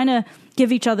and trying to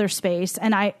give each other space.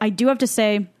 And I do have to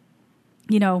say,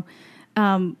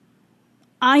 I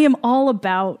am all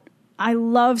about, I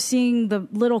love seeing the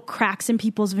little cracks in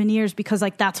people's veneers because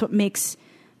like that's what makes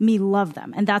me love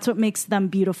them and that's what makes them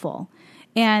beautiful.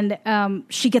 And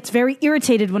she gets very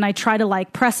irritated when I try to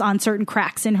like press on certain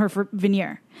cracks in her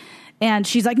veneer. And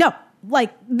she's like, no, I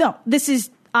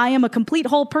am a complete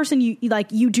whole person.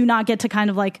 You do not get to kind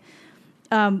of like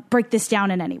break this down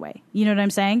in any way. You know what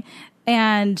I'm saying?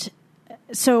 And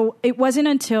so it wasn't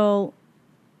until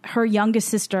her youngest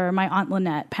sister, my Aunt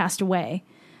Lynette, passed away.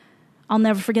 I'll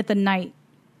never forget the night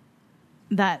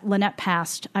that Lynette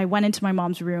passed. I went into my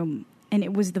mom's room, and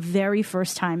it was the very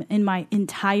first time in my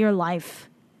entire life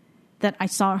that I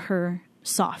saw her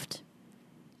soft.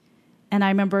 And I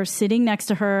remember sitting next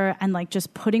to her and like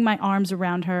just putting my arms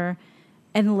around her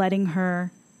and letting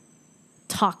her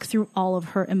talk through all of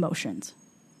her emotions.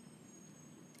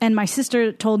 And my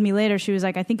sister told me later, she was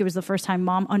like, I think it was the first time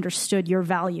Mom understood your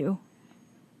value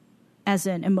as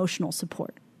an emotional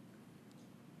support.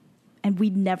 And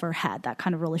we'd never had that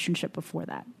kind of relationship before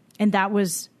that. And that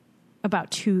was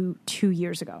about 2.5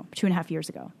 years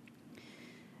ago.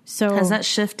 So has that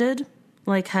shifted?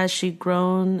 Like, has she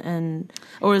grown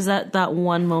or is that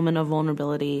one moment of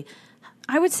vulnerability?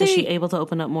 I would say, is she able to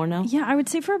open up more now? Yeah, I would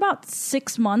say for about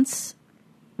 6 months,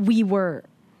 we were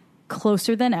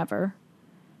closer than ever.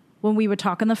 When we would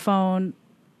talk on the phone,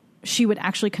 she would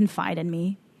actually confide in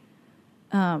me.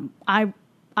 I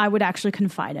would actually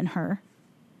confide in her.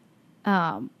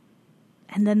 And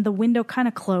then the window kind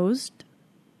of closed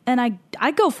and I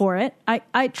go for it.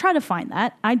 I try to find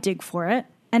that. I dig for it.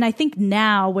 And I think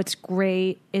now what's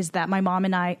great is that my mom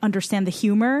and I understand the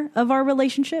humor of our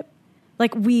relationship.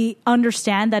 Like we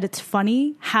understand that it's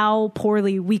funny how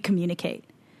poorly we communicate.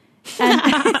 And,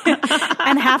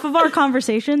 and half of our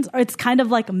conversations, it's kind of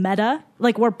like meta.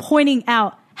 Like we're pointing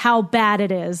out how bad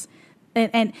it is.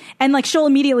 And like she'll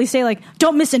immediately say like,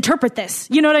 don't misinterpret this.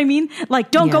 You know what I mean? Like,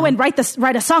 don't go and write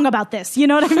a song about this. You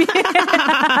know what I mean?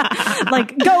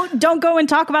 Like, don't go and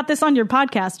talk about this on your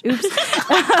podcast.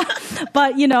 Oops.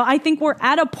 But I think we're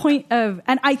at a point of,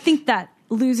 and I think that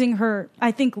losing her,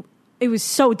 I think it was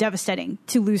so devastating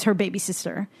to lose her baby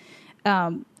sister.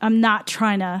 I'm not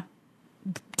trying to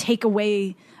take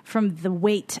away from the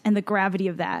weight and the gravity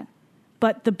of that.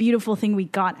 But the beautiful thing we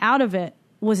got out of it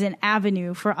was an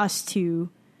avenue for us to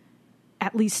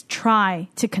at least try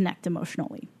to connect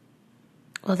emotionally.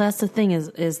 Well, that's the thing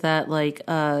is that like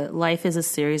life is a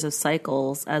series of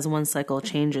cycles. As one cycle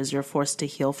changes, you're forced to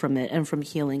heal from it, and from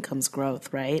healing comes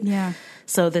growth, right? Yeah.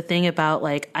 So the thing about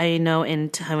like I know in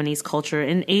Taiwanese culture,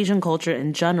 in Asian culture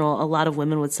in general, a lot of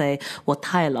women would say, "我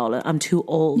太老了, I'm too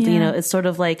old." Yeah. You know, it's sort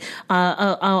of like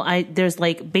there's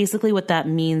like basically what that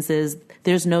means is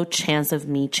there's no chance of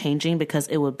me changing because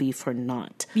it would be for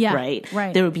naught. Yeah, Right.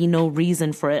 right. There would be no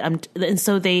reason for it. And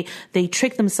so they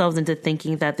trick themselves into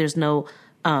thinking that there's no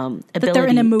ability they're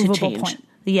in a movable to change. point.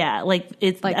 Yeah, like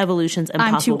it's Like, evolution's I'm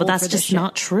impossible, too but old that's for this just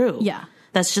not true. Yeah.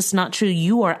 That's just not true.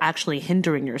 You are actually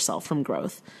hindering yourself from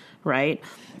growth, right?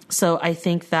 So I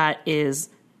think that is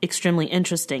extremely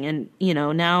interesting. And, you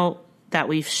know, now that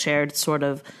we've shared sort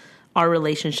of our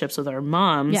relationships with our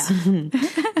moms,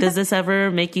 does this ever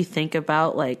make you think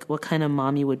about like what kind of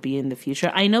mom you would be in the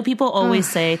future? I know people always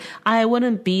say, I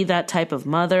wouldn't be that type of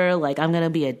mother. Like I'm going to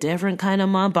be a different kind of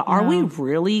mom, but are we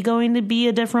really going to be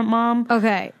a different mom?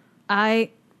 Okay. I've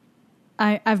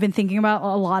been thinking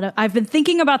about I've been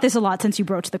thinking about this a lot since you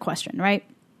broached the question, right?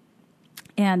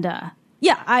 And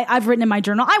I've written in my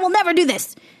journal, I will never do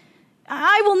this.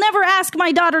 I will never ask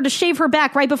my daughter to shave her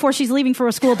back right before she's leaving for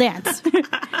a school dance.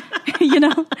 You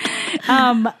know?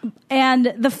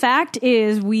 And the fact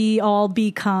is we all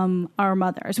become our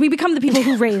mothers. We become the people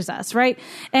who raise us, right?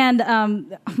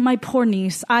 And my poor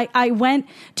niece, I went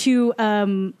to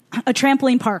a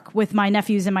trampoline park with my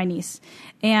nephews and my niece.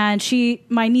 And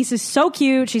my niece is so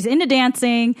cute. She's into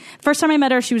dancing. First time I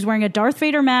met her, she was wearing a Darth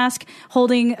Vader mask,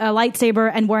 holding a lightsaber,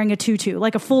 and wearing a tutu,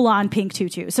 like a full-on pink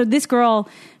tutu. So this girl,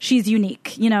 she's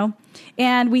unique, you know?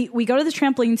 And we go to this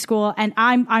trampoline school, and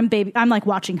I'm like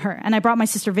watching her. And I brought my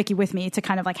sister Vicky with me to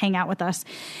kind of like hang out with us.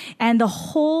 And the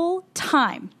whole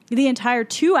time, the entire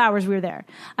 2 hours we were there,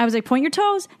 I was like, point your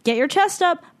toes, get your chest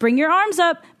up, bring your arms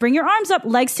up,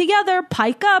 legs together,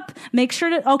 pike up, make sure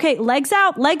to, okay, legs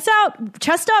out,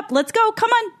 chest up, let's go, come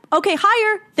on, okay,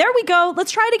 higher, there we go,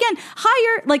 let's try it again,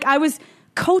 higher. Like I was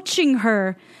coaching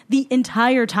her the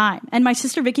entire time. And my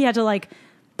sister Vicky had to like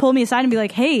pull me aside and be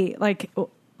like, hey, like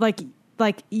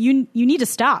you need to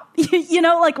stop, you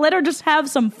know, like let her just have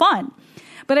some fun.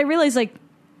 But I realized like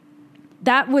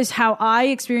that was how I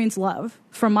experienced love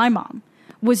from my mom,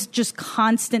 was just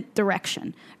constant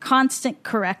direction, constant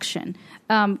correction,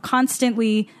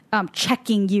 constantly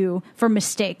checking you for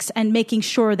mistakes and making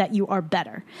sure that you are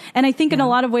better. And I think in a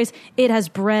lot of ways it has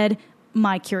bred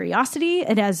my curiosity.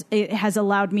 It has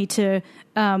allowed me to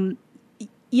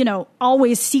you know,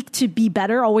 always seek to be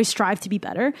better, always strive to be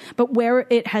better. But where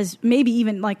it has maybe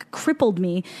even like crippled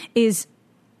me is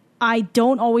I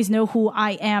don't always know who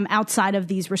I am outside of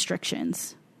these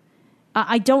restrictions.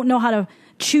 I don't know how to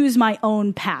choose my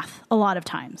own path a lot of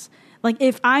times. Like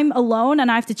if I'm alone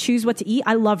and I have to choose what to eat,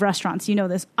 I love restaurants. You know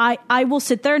this. I will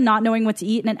sit there not knowing what to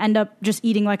eat and end up just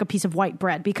eating like a piece of white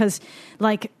bread because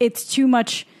like it's too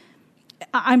much.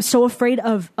 I'm so afraid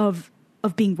of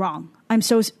being wrong. I'm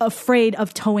so afraid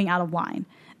of toeing out of line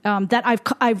that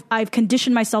I've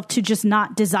conditioned myself to just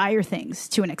not desire things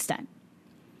to an extent.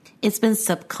 It's been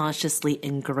subconsciously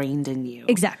ingrained in you.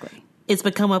 Exactly. It's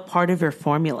become a part of your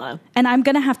formula. And I'm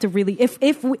going to have to really, if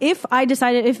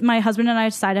my husband and I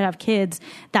decide to have kids,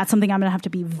 that's something I'm going to have to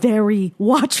be very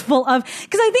watchful of,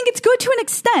 because I think it's good to an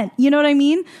extent, you know what I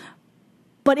mean?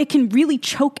 But it can really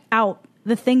choke out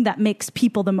the thing that makes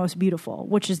people the most beautiful,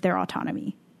 which is their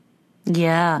autonomy.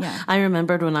 Yeah. I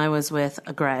remembered when I was with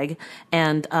Greg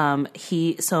and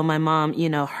so my mom, you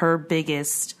know, her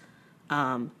biggest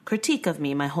critique of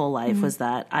me my whole life was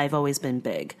that I've always been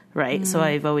big, right? So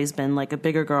I've always been like a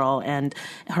bigger girl, and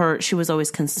she was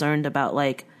always concerned about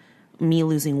like me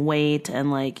losing weight and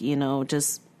like, you know,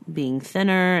 just being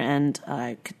thinner, and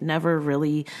I could never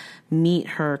really meet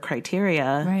her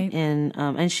criteria. Right.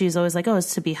 And she's always like, oh,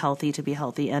 it's to be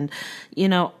healthy. And, you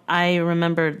know, I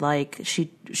remembered like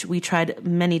we tried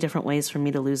many different ways for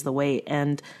me to lose the weight,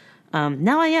 and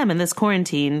now I am in this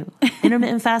quarantine.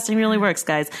 Intermittent fasting really works,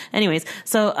 guys. Anyways,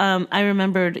 so I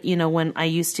remembered, you know, when I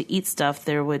used to eat stuff,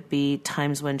 there would be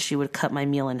times when she would cut my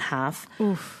meal in half.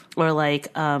 Oof. Or like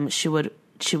she would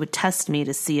test me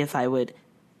to see if I would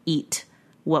eat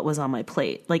what was on my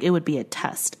plate. Like it would be a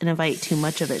test. And if I ate too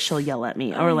much of it, she'll yell at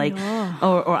me. Or like,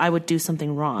 or I would do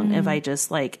something wrong if I just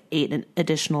like ate an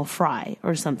additional fry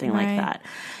or something like that.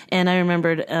 And I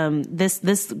remembered,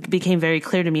 this became very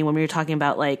clear to me when we were talking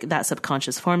about like that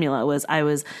subconscious formula. Was I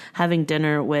was having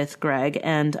dinner with Greg,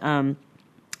 and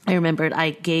I remembered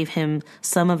I gave him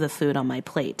some of the food on my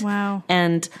plate. Wow.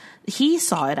 And he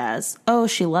saw it as, oh,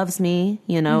 she loves me,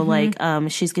 like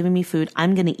she's giving me food.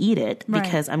 I'm going to eat it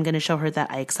because I'm going to show her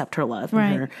that I accept her love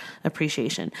and her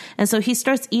appreciation. And so he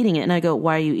starts eating it and I go,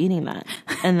 why are you eating that?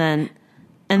 And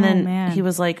then he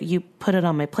was like, you put it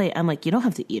on my plate. I'm like, you don't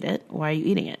have to eat it. Why are you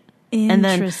eating it?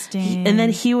 Interesting. And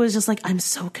then he was just like, I'm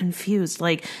so confused.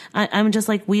 Like, I'm just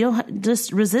like, we don't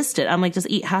just resist it. I'm like, just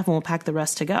eat half and we'll pack the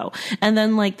rest to go. And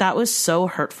then like, that was so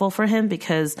hurtful for him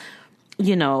because,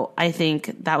 I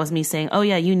think that was me saying, oh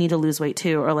yeah, you need to lose weight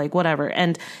too, or like whatever.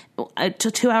 And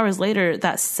 2 hours later,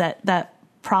 that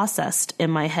processed in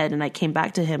my head and I came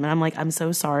back to him and I'm like, I'm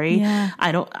so sorry. Yeah.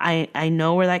 I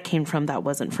know where that came from. That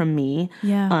wasn't from me.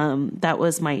 Yeah. That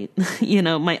was my,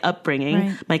 my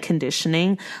upbringing, my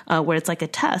conditioning, where it's like a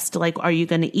test. Like, are you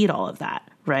going to eat all of that?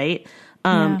 Right.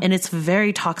 And it's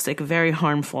very toxic, very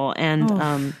harmful.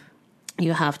 And,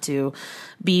 you have to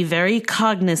be very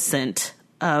cognizant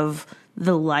of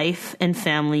the life and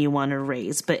family you want to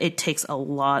raise, but it takes a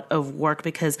lot of work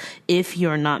because if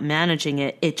you're not managing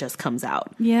it, it just comes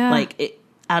out. Yeah. Like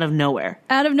out of nowhere.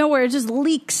 Out of nowhere. It just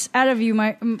leaks out of you.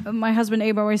 My husband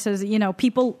Abe always says,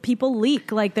 people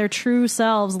leak, like their true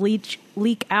selves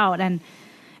leak out, and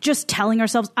just telling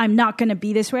ourselves, I'm not going to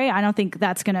be this way. I don't think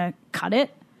that's going to cut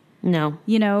it. No.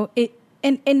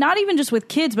 And not even just with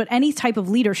kids, but any type of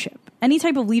leadership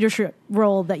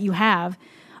role that you have,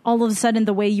 all of a sudden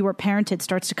the way you were parented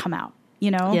starts to come out,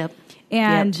 Yep.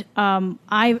 And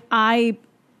I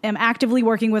am actively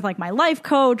working with like my life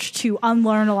coach to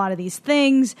unlearn a lot of these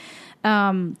things,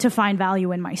 to find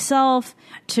value in myself,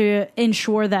 to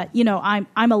ensure that,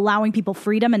 I'm allowing people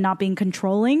freedom and not being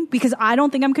controlling, because I don't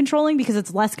think I'm controlling, because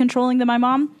it's less controlling than my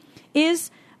mom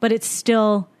is, but it's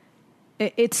still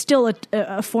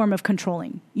a form of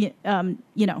controlling,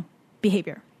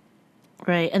 behavior.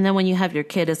 Right. And then when you have your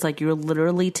kid, it's like you're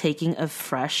literally taking a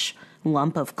fresh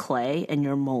lump of clay and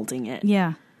you're molding it.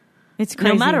 Yeah. It's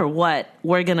crazy. No matter what,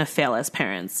 we're going to fail as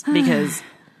parents because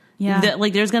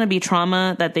there's going to be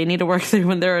trauma that they need to work through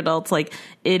when they're adults. Like,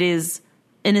 it is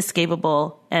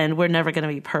inescapable and we're never going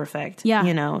to be perfect.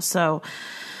 Yeah. So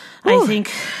I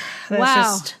think that's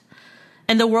just...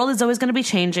 And the world is always going to be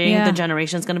changing. Yeah. The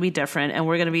generation is going to be different, and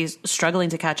we're going to be struggling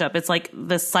to catch up. It's like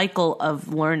the cycle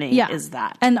of learning is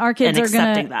that. And our kids are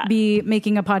going to be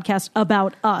making a podcast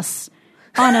about us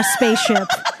on a spaceship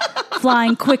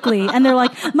flying quickly. And they're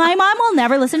like, my mom will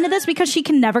never listen to this because she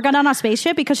can never get on a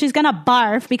spaceship because she's going to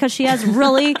barf because she has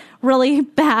really, really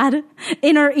bad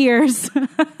inner ears.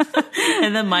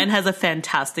 And then mine has a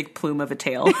fantastic plume of a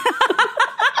tail.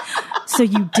 So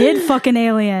you did fuck an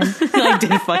alien. I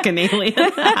did fuck an alien. All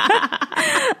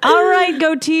right,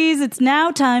 goatees. It's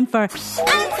now time for...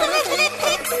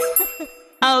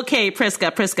 Okay,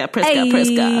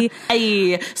 Priska.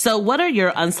 Hey. So what are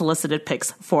your unsolicited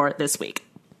picks for this week?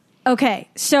 Okay,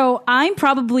 so I'm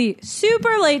probably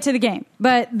super late to the game,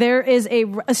 but there is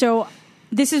so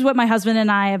this is what my husband and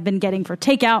I have been getting for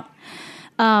takeout.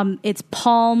 It's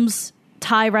Palms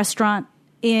Thai restaurant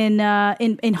in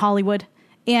Hollywood.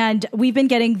 And we've been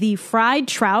getting the fried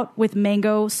trout with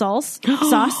mango sauce.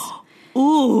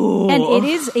 Ooh. And it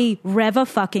is a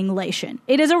reva-fucking-lation.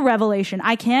 It is a revelation.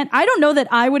 I don't know that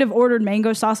I would have ordered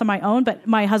mango sauce on my own, but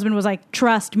my husband was like,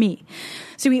 trust me.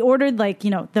 So we ordered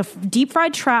the deep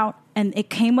fried trout, and it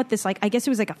came with this, I guess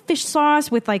it was like a fish sauce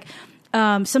with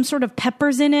some sort of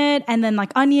peppers in it, and then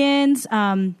onions,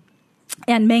 and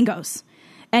mangoes.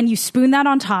 And you spoon that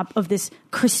on top of this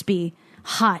crispy,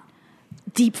 hot,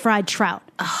 deep fried trout.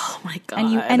 Oh my God.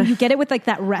 And you get it with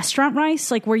that restaurant rice,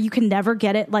 where you can never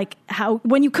get it,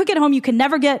 when you cook at home, you can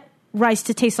never get rice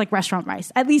to taste like restaurant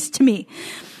rice, at least to me.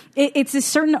 It's a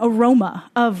certain aroma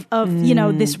of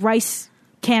this rice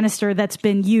canister that's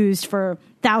been used for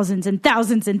thousands and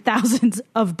thousands and thousands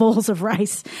of bowls of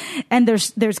rice. And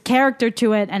there's character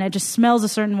to it, and it just smells a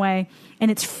certain way,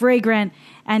 and it's fragrant.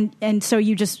 And so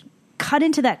you just cut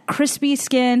into that crispy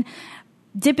skin,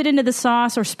 dip it into the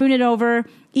sauce or spoon it over,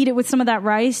 eat it with some of that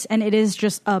rice, and it is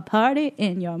just a party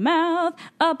in your mouth,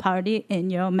 a party in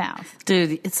your mouth.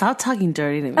 Dude, stop talking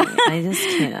dirty to me. I just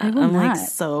can't. I'm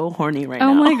so horny right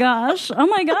now. Oh my gosh. Oh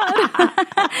my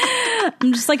God.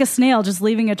 I'm just like a snail, just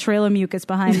leaving a trail of mucus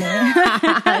behind me.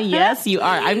 Yes, you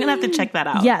are. I'm going to have to check that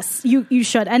out. Yes, you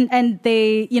should. And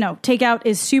they, takeout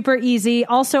is super easy.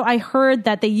 Also, I heard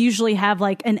that they usually have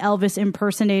an Elvis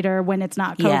impersonator when it's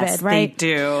not COVID, yes, right?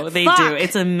 They do. They do.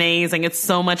 It's amazing. It's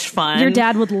so much fun. Your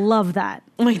dad would love that.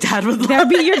 My dad would love That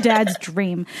would be your dad's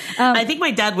dream. I think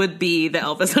my dad would be the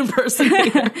Elvis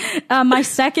impersonator. My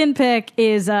second pick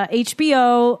is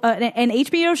HBO, an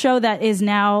HBO show that is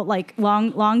now like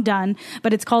long done,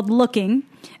 but it's called Looking.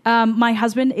 My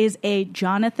husband is a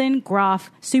Jonathan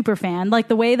Groff super fan. Like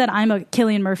the way that I'm a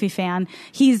Cillian Murphy fan,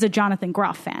 he's a Jonathan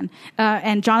Groff fan.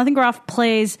 And Jonathan Groff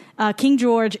plays King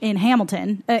George in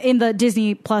Hamilton in the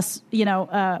Disney Plus,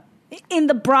 in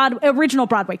the original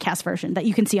Broadway cast version that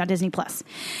you can see on Disney Plus.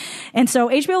 And so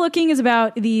HBO Looking is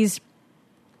about these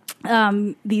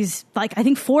like I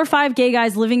think 4 or 5 gay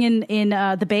guys living in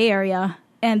the Bay Area,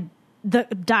 and the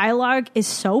dialogue is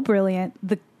so brilliant.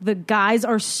 The guys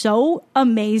are so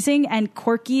amazing and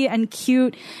quirky and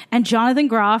cute, and Jonathan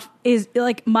Groff is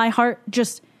like, my heart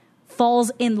just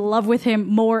falls in love with him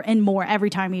more and more every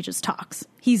time he just talks.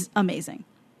 He's amazing.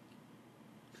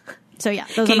 So yeah,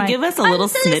 those can are my you give us a little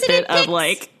snippet of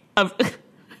like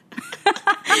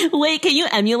wait, can you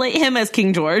emulate him as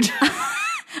King George?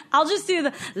 I'll just do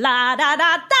the la da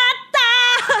da da da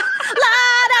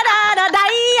la da da da da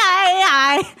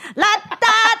la da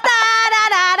da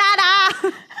da da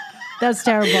da. That's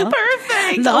terrible.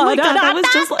 Perfect. Oh my god, that was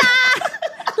just like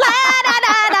la da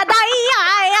da da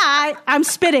da. I'm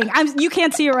spitting. You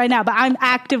can't see it right now, but I'm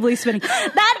actively spitting. Da da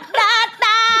da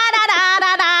da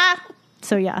da da.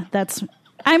 So yeah,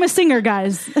 I'm a singer,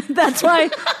 guys. That's why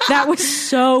that was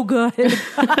so good. You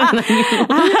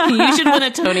should win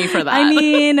a Tony for that. I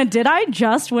mean, did I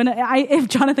just win? If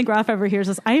Jonathan Groff ever hears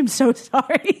this, I am so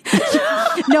sorry.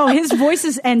 No, his voice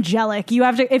is angelic. You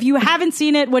have to, if you haven't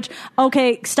seen it, which,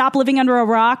 okay, stop living under a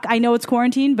rock. I know it's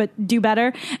quarantine, but do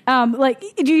better.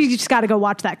 You just got to go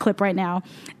watch that clip right now.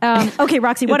 Okay,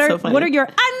 Roxy, what are your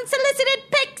unsolicited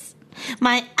picks?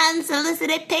 My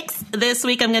unsolicited picks this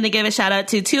week, I'm going to give a shout out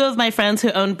to 2 of my friends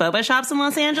who own boba shops in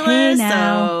Los Angeles.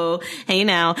 Hey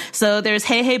now. So there's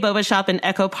Hey Hey Boba Shop in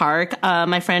Echo Park.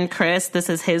 My friend Chris, this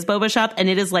is his boba shop, and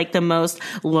it is like the most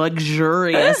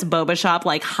luxurious boba shop,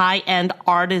 like high-end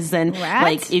artisan. What?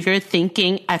 Like if you're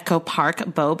thinking Echo Park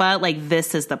boba, like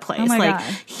this is the place. Oh my like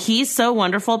God. He's so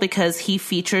wonderful because he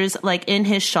features, like in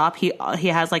his shop, he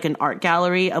has like an art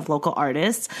gallery of local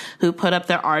artists who put up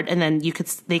their art, and then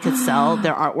they could sell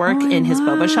their artwork in his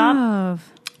boba shop.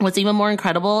 What's even more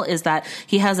incredible is that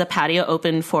he has a patio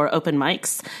open for open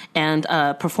mics and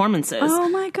performances. Oh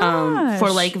my gosh. For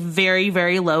like very,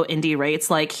 very low indie rates.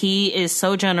 Like he is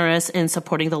so generous in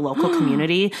supporting the local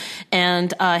community,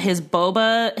 and his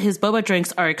boba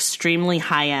drinks are extremely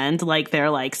high end. Like they're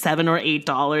like $7 or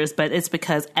 $8, but it's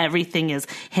because everything is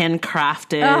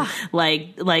handcrafted.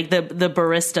 Like the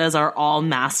baristas are all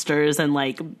masters, and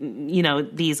like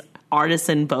these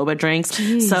artisan boba drinks.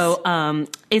 Jeez. So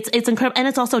it's incredible, and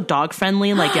it's also dog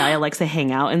friendly. Like Yaya likes to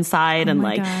hang out inside and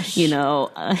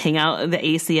hang out in the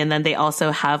AC, and then they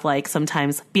also have like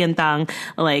sometimes biendang,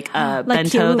 like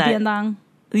bento that biendang.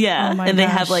 Yeah, oh and they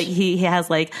gosh. have like he has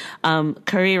like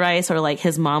curry rice, or like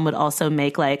his mom would also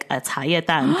make like a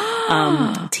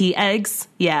tayetan, tea eggs,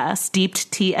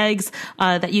 steeped tea eggs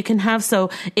that you can have. So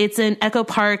it's in Echo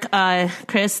Park.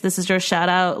 Chris, this is your shout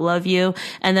out, love you.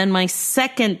 And then my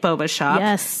second boba shop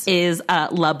is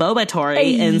La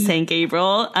Bobatory in St.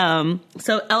 Gabriel.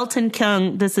 So Elton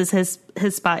Kyung, this is his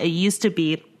spot. It used to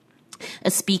be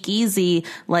a speakeasy,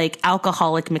 like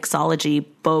alcoholic mixology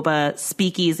boba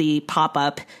speakeasy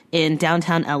pop-up in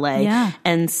downtown LA. Yeah.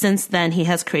 And since then he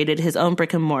has created his own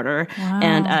brick and mortar. Wow.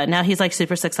 And now he's like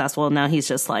super successful. Now he's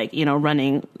just like,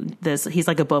 running this, he's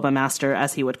like a boba master,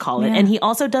 as he would call it. Yeah. And he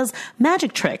also does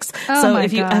magic tricks. Oh so my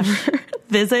if you gosh. ever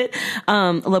visit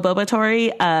La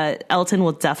Bobatory, Elton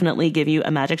will definitely give you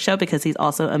a magic show, because he's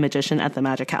also a magician at the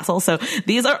Magic Castle. So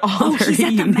these are all very he's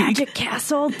at unique. the Magic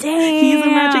Castle. Damn. He's a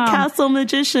Magic Castle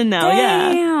magician now.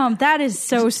 Damn. Yeah. That is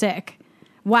so sick.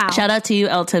 Wow. Shout out to you,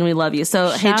 Elton. We love you.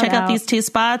 So, hey, check out these 2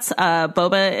 spots.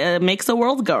 Boba makes the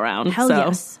world go round.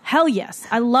 Hell yes.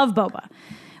 I love boba.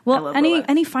 Well, boba.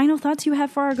 Any final thoughts you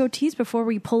have for our goatees before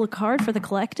we pull a card for the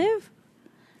collective?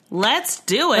 Let's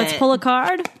do it. Let's pull a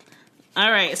card.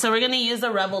 All right, so we're going to use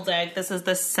the Rebel deck. This is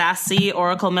the sassy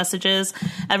Oracle messages.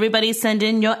 Everybody send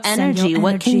in your energy.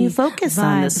 What can you focus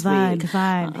on this week?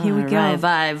 Vibe. Here we go.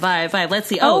 Vibe. Let's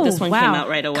see. Oh, this one came out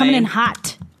right away. Coming in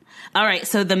hot. All right,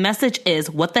 so the message is,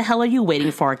 what the hell are you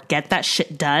waiting for? Get that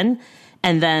shit done.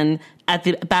 And then at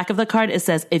the back of the card, it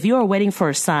says, if you are waiting for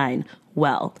a sign,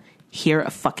 well, here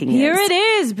it fucking is. Here it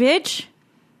is, bitch.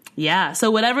 Yeah,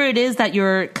 so whatever it is that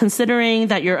you're considering,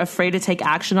 that you're afraid to take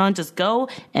action on, just go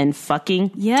and fucking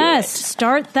do it.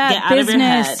 Start that Get out of your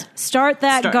business. head. Start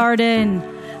that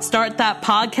garden. Start that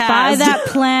podcast. Buy that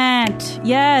plant.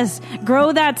 Yes.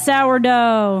 Grow that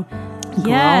sourdough.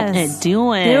 Yes. Girl,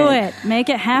 do it. Do it. Make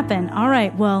it happen. All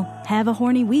right. Well, have a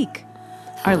horny week.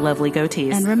 Our lovely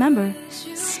goatees. And remember,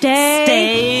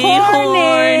 stay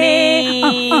horny.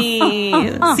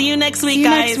 See you next week, See you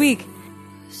guys. next week.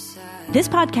 This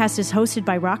podcast is hosted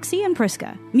by Roxy and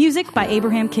Priska. Music by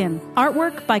Abraham Kim.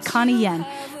 Artwork by Connie Yen.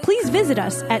 Please visit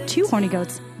us at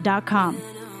twohornygoats.com.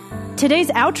 Today's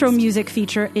outro music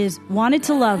feature is Wanted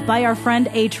to Love by our friend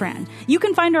Atran. You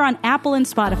can find her on Apple and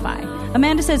Spotify.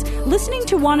 Amanda says, listening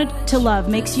to Wanted to Love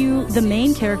makes you the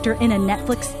main character in a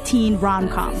Netflix teen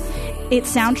rom-com. It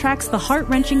soundtracks the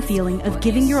heart-wrenching feeling of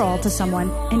giving your all to someone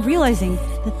and realizing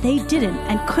that they didn't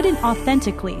and couldn't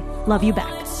authentically love you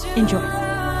back. Enjoy.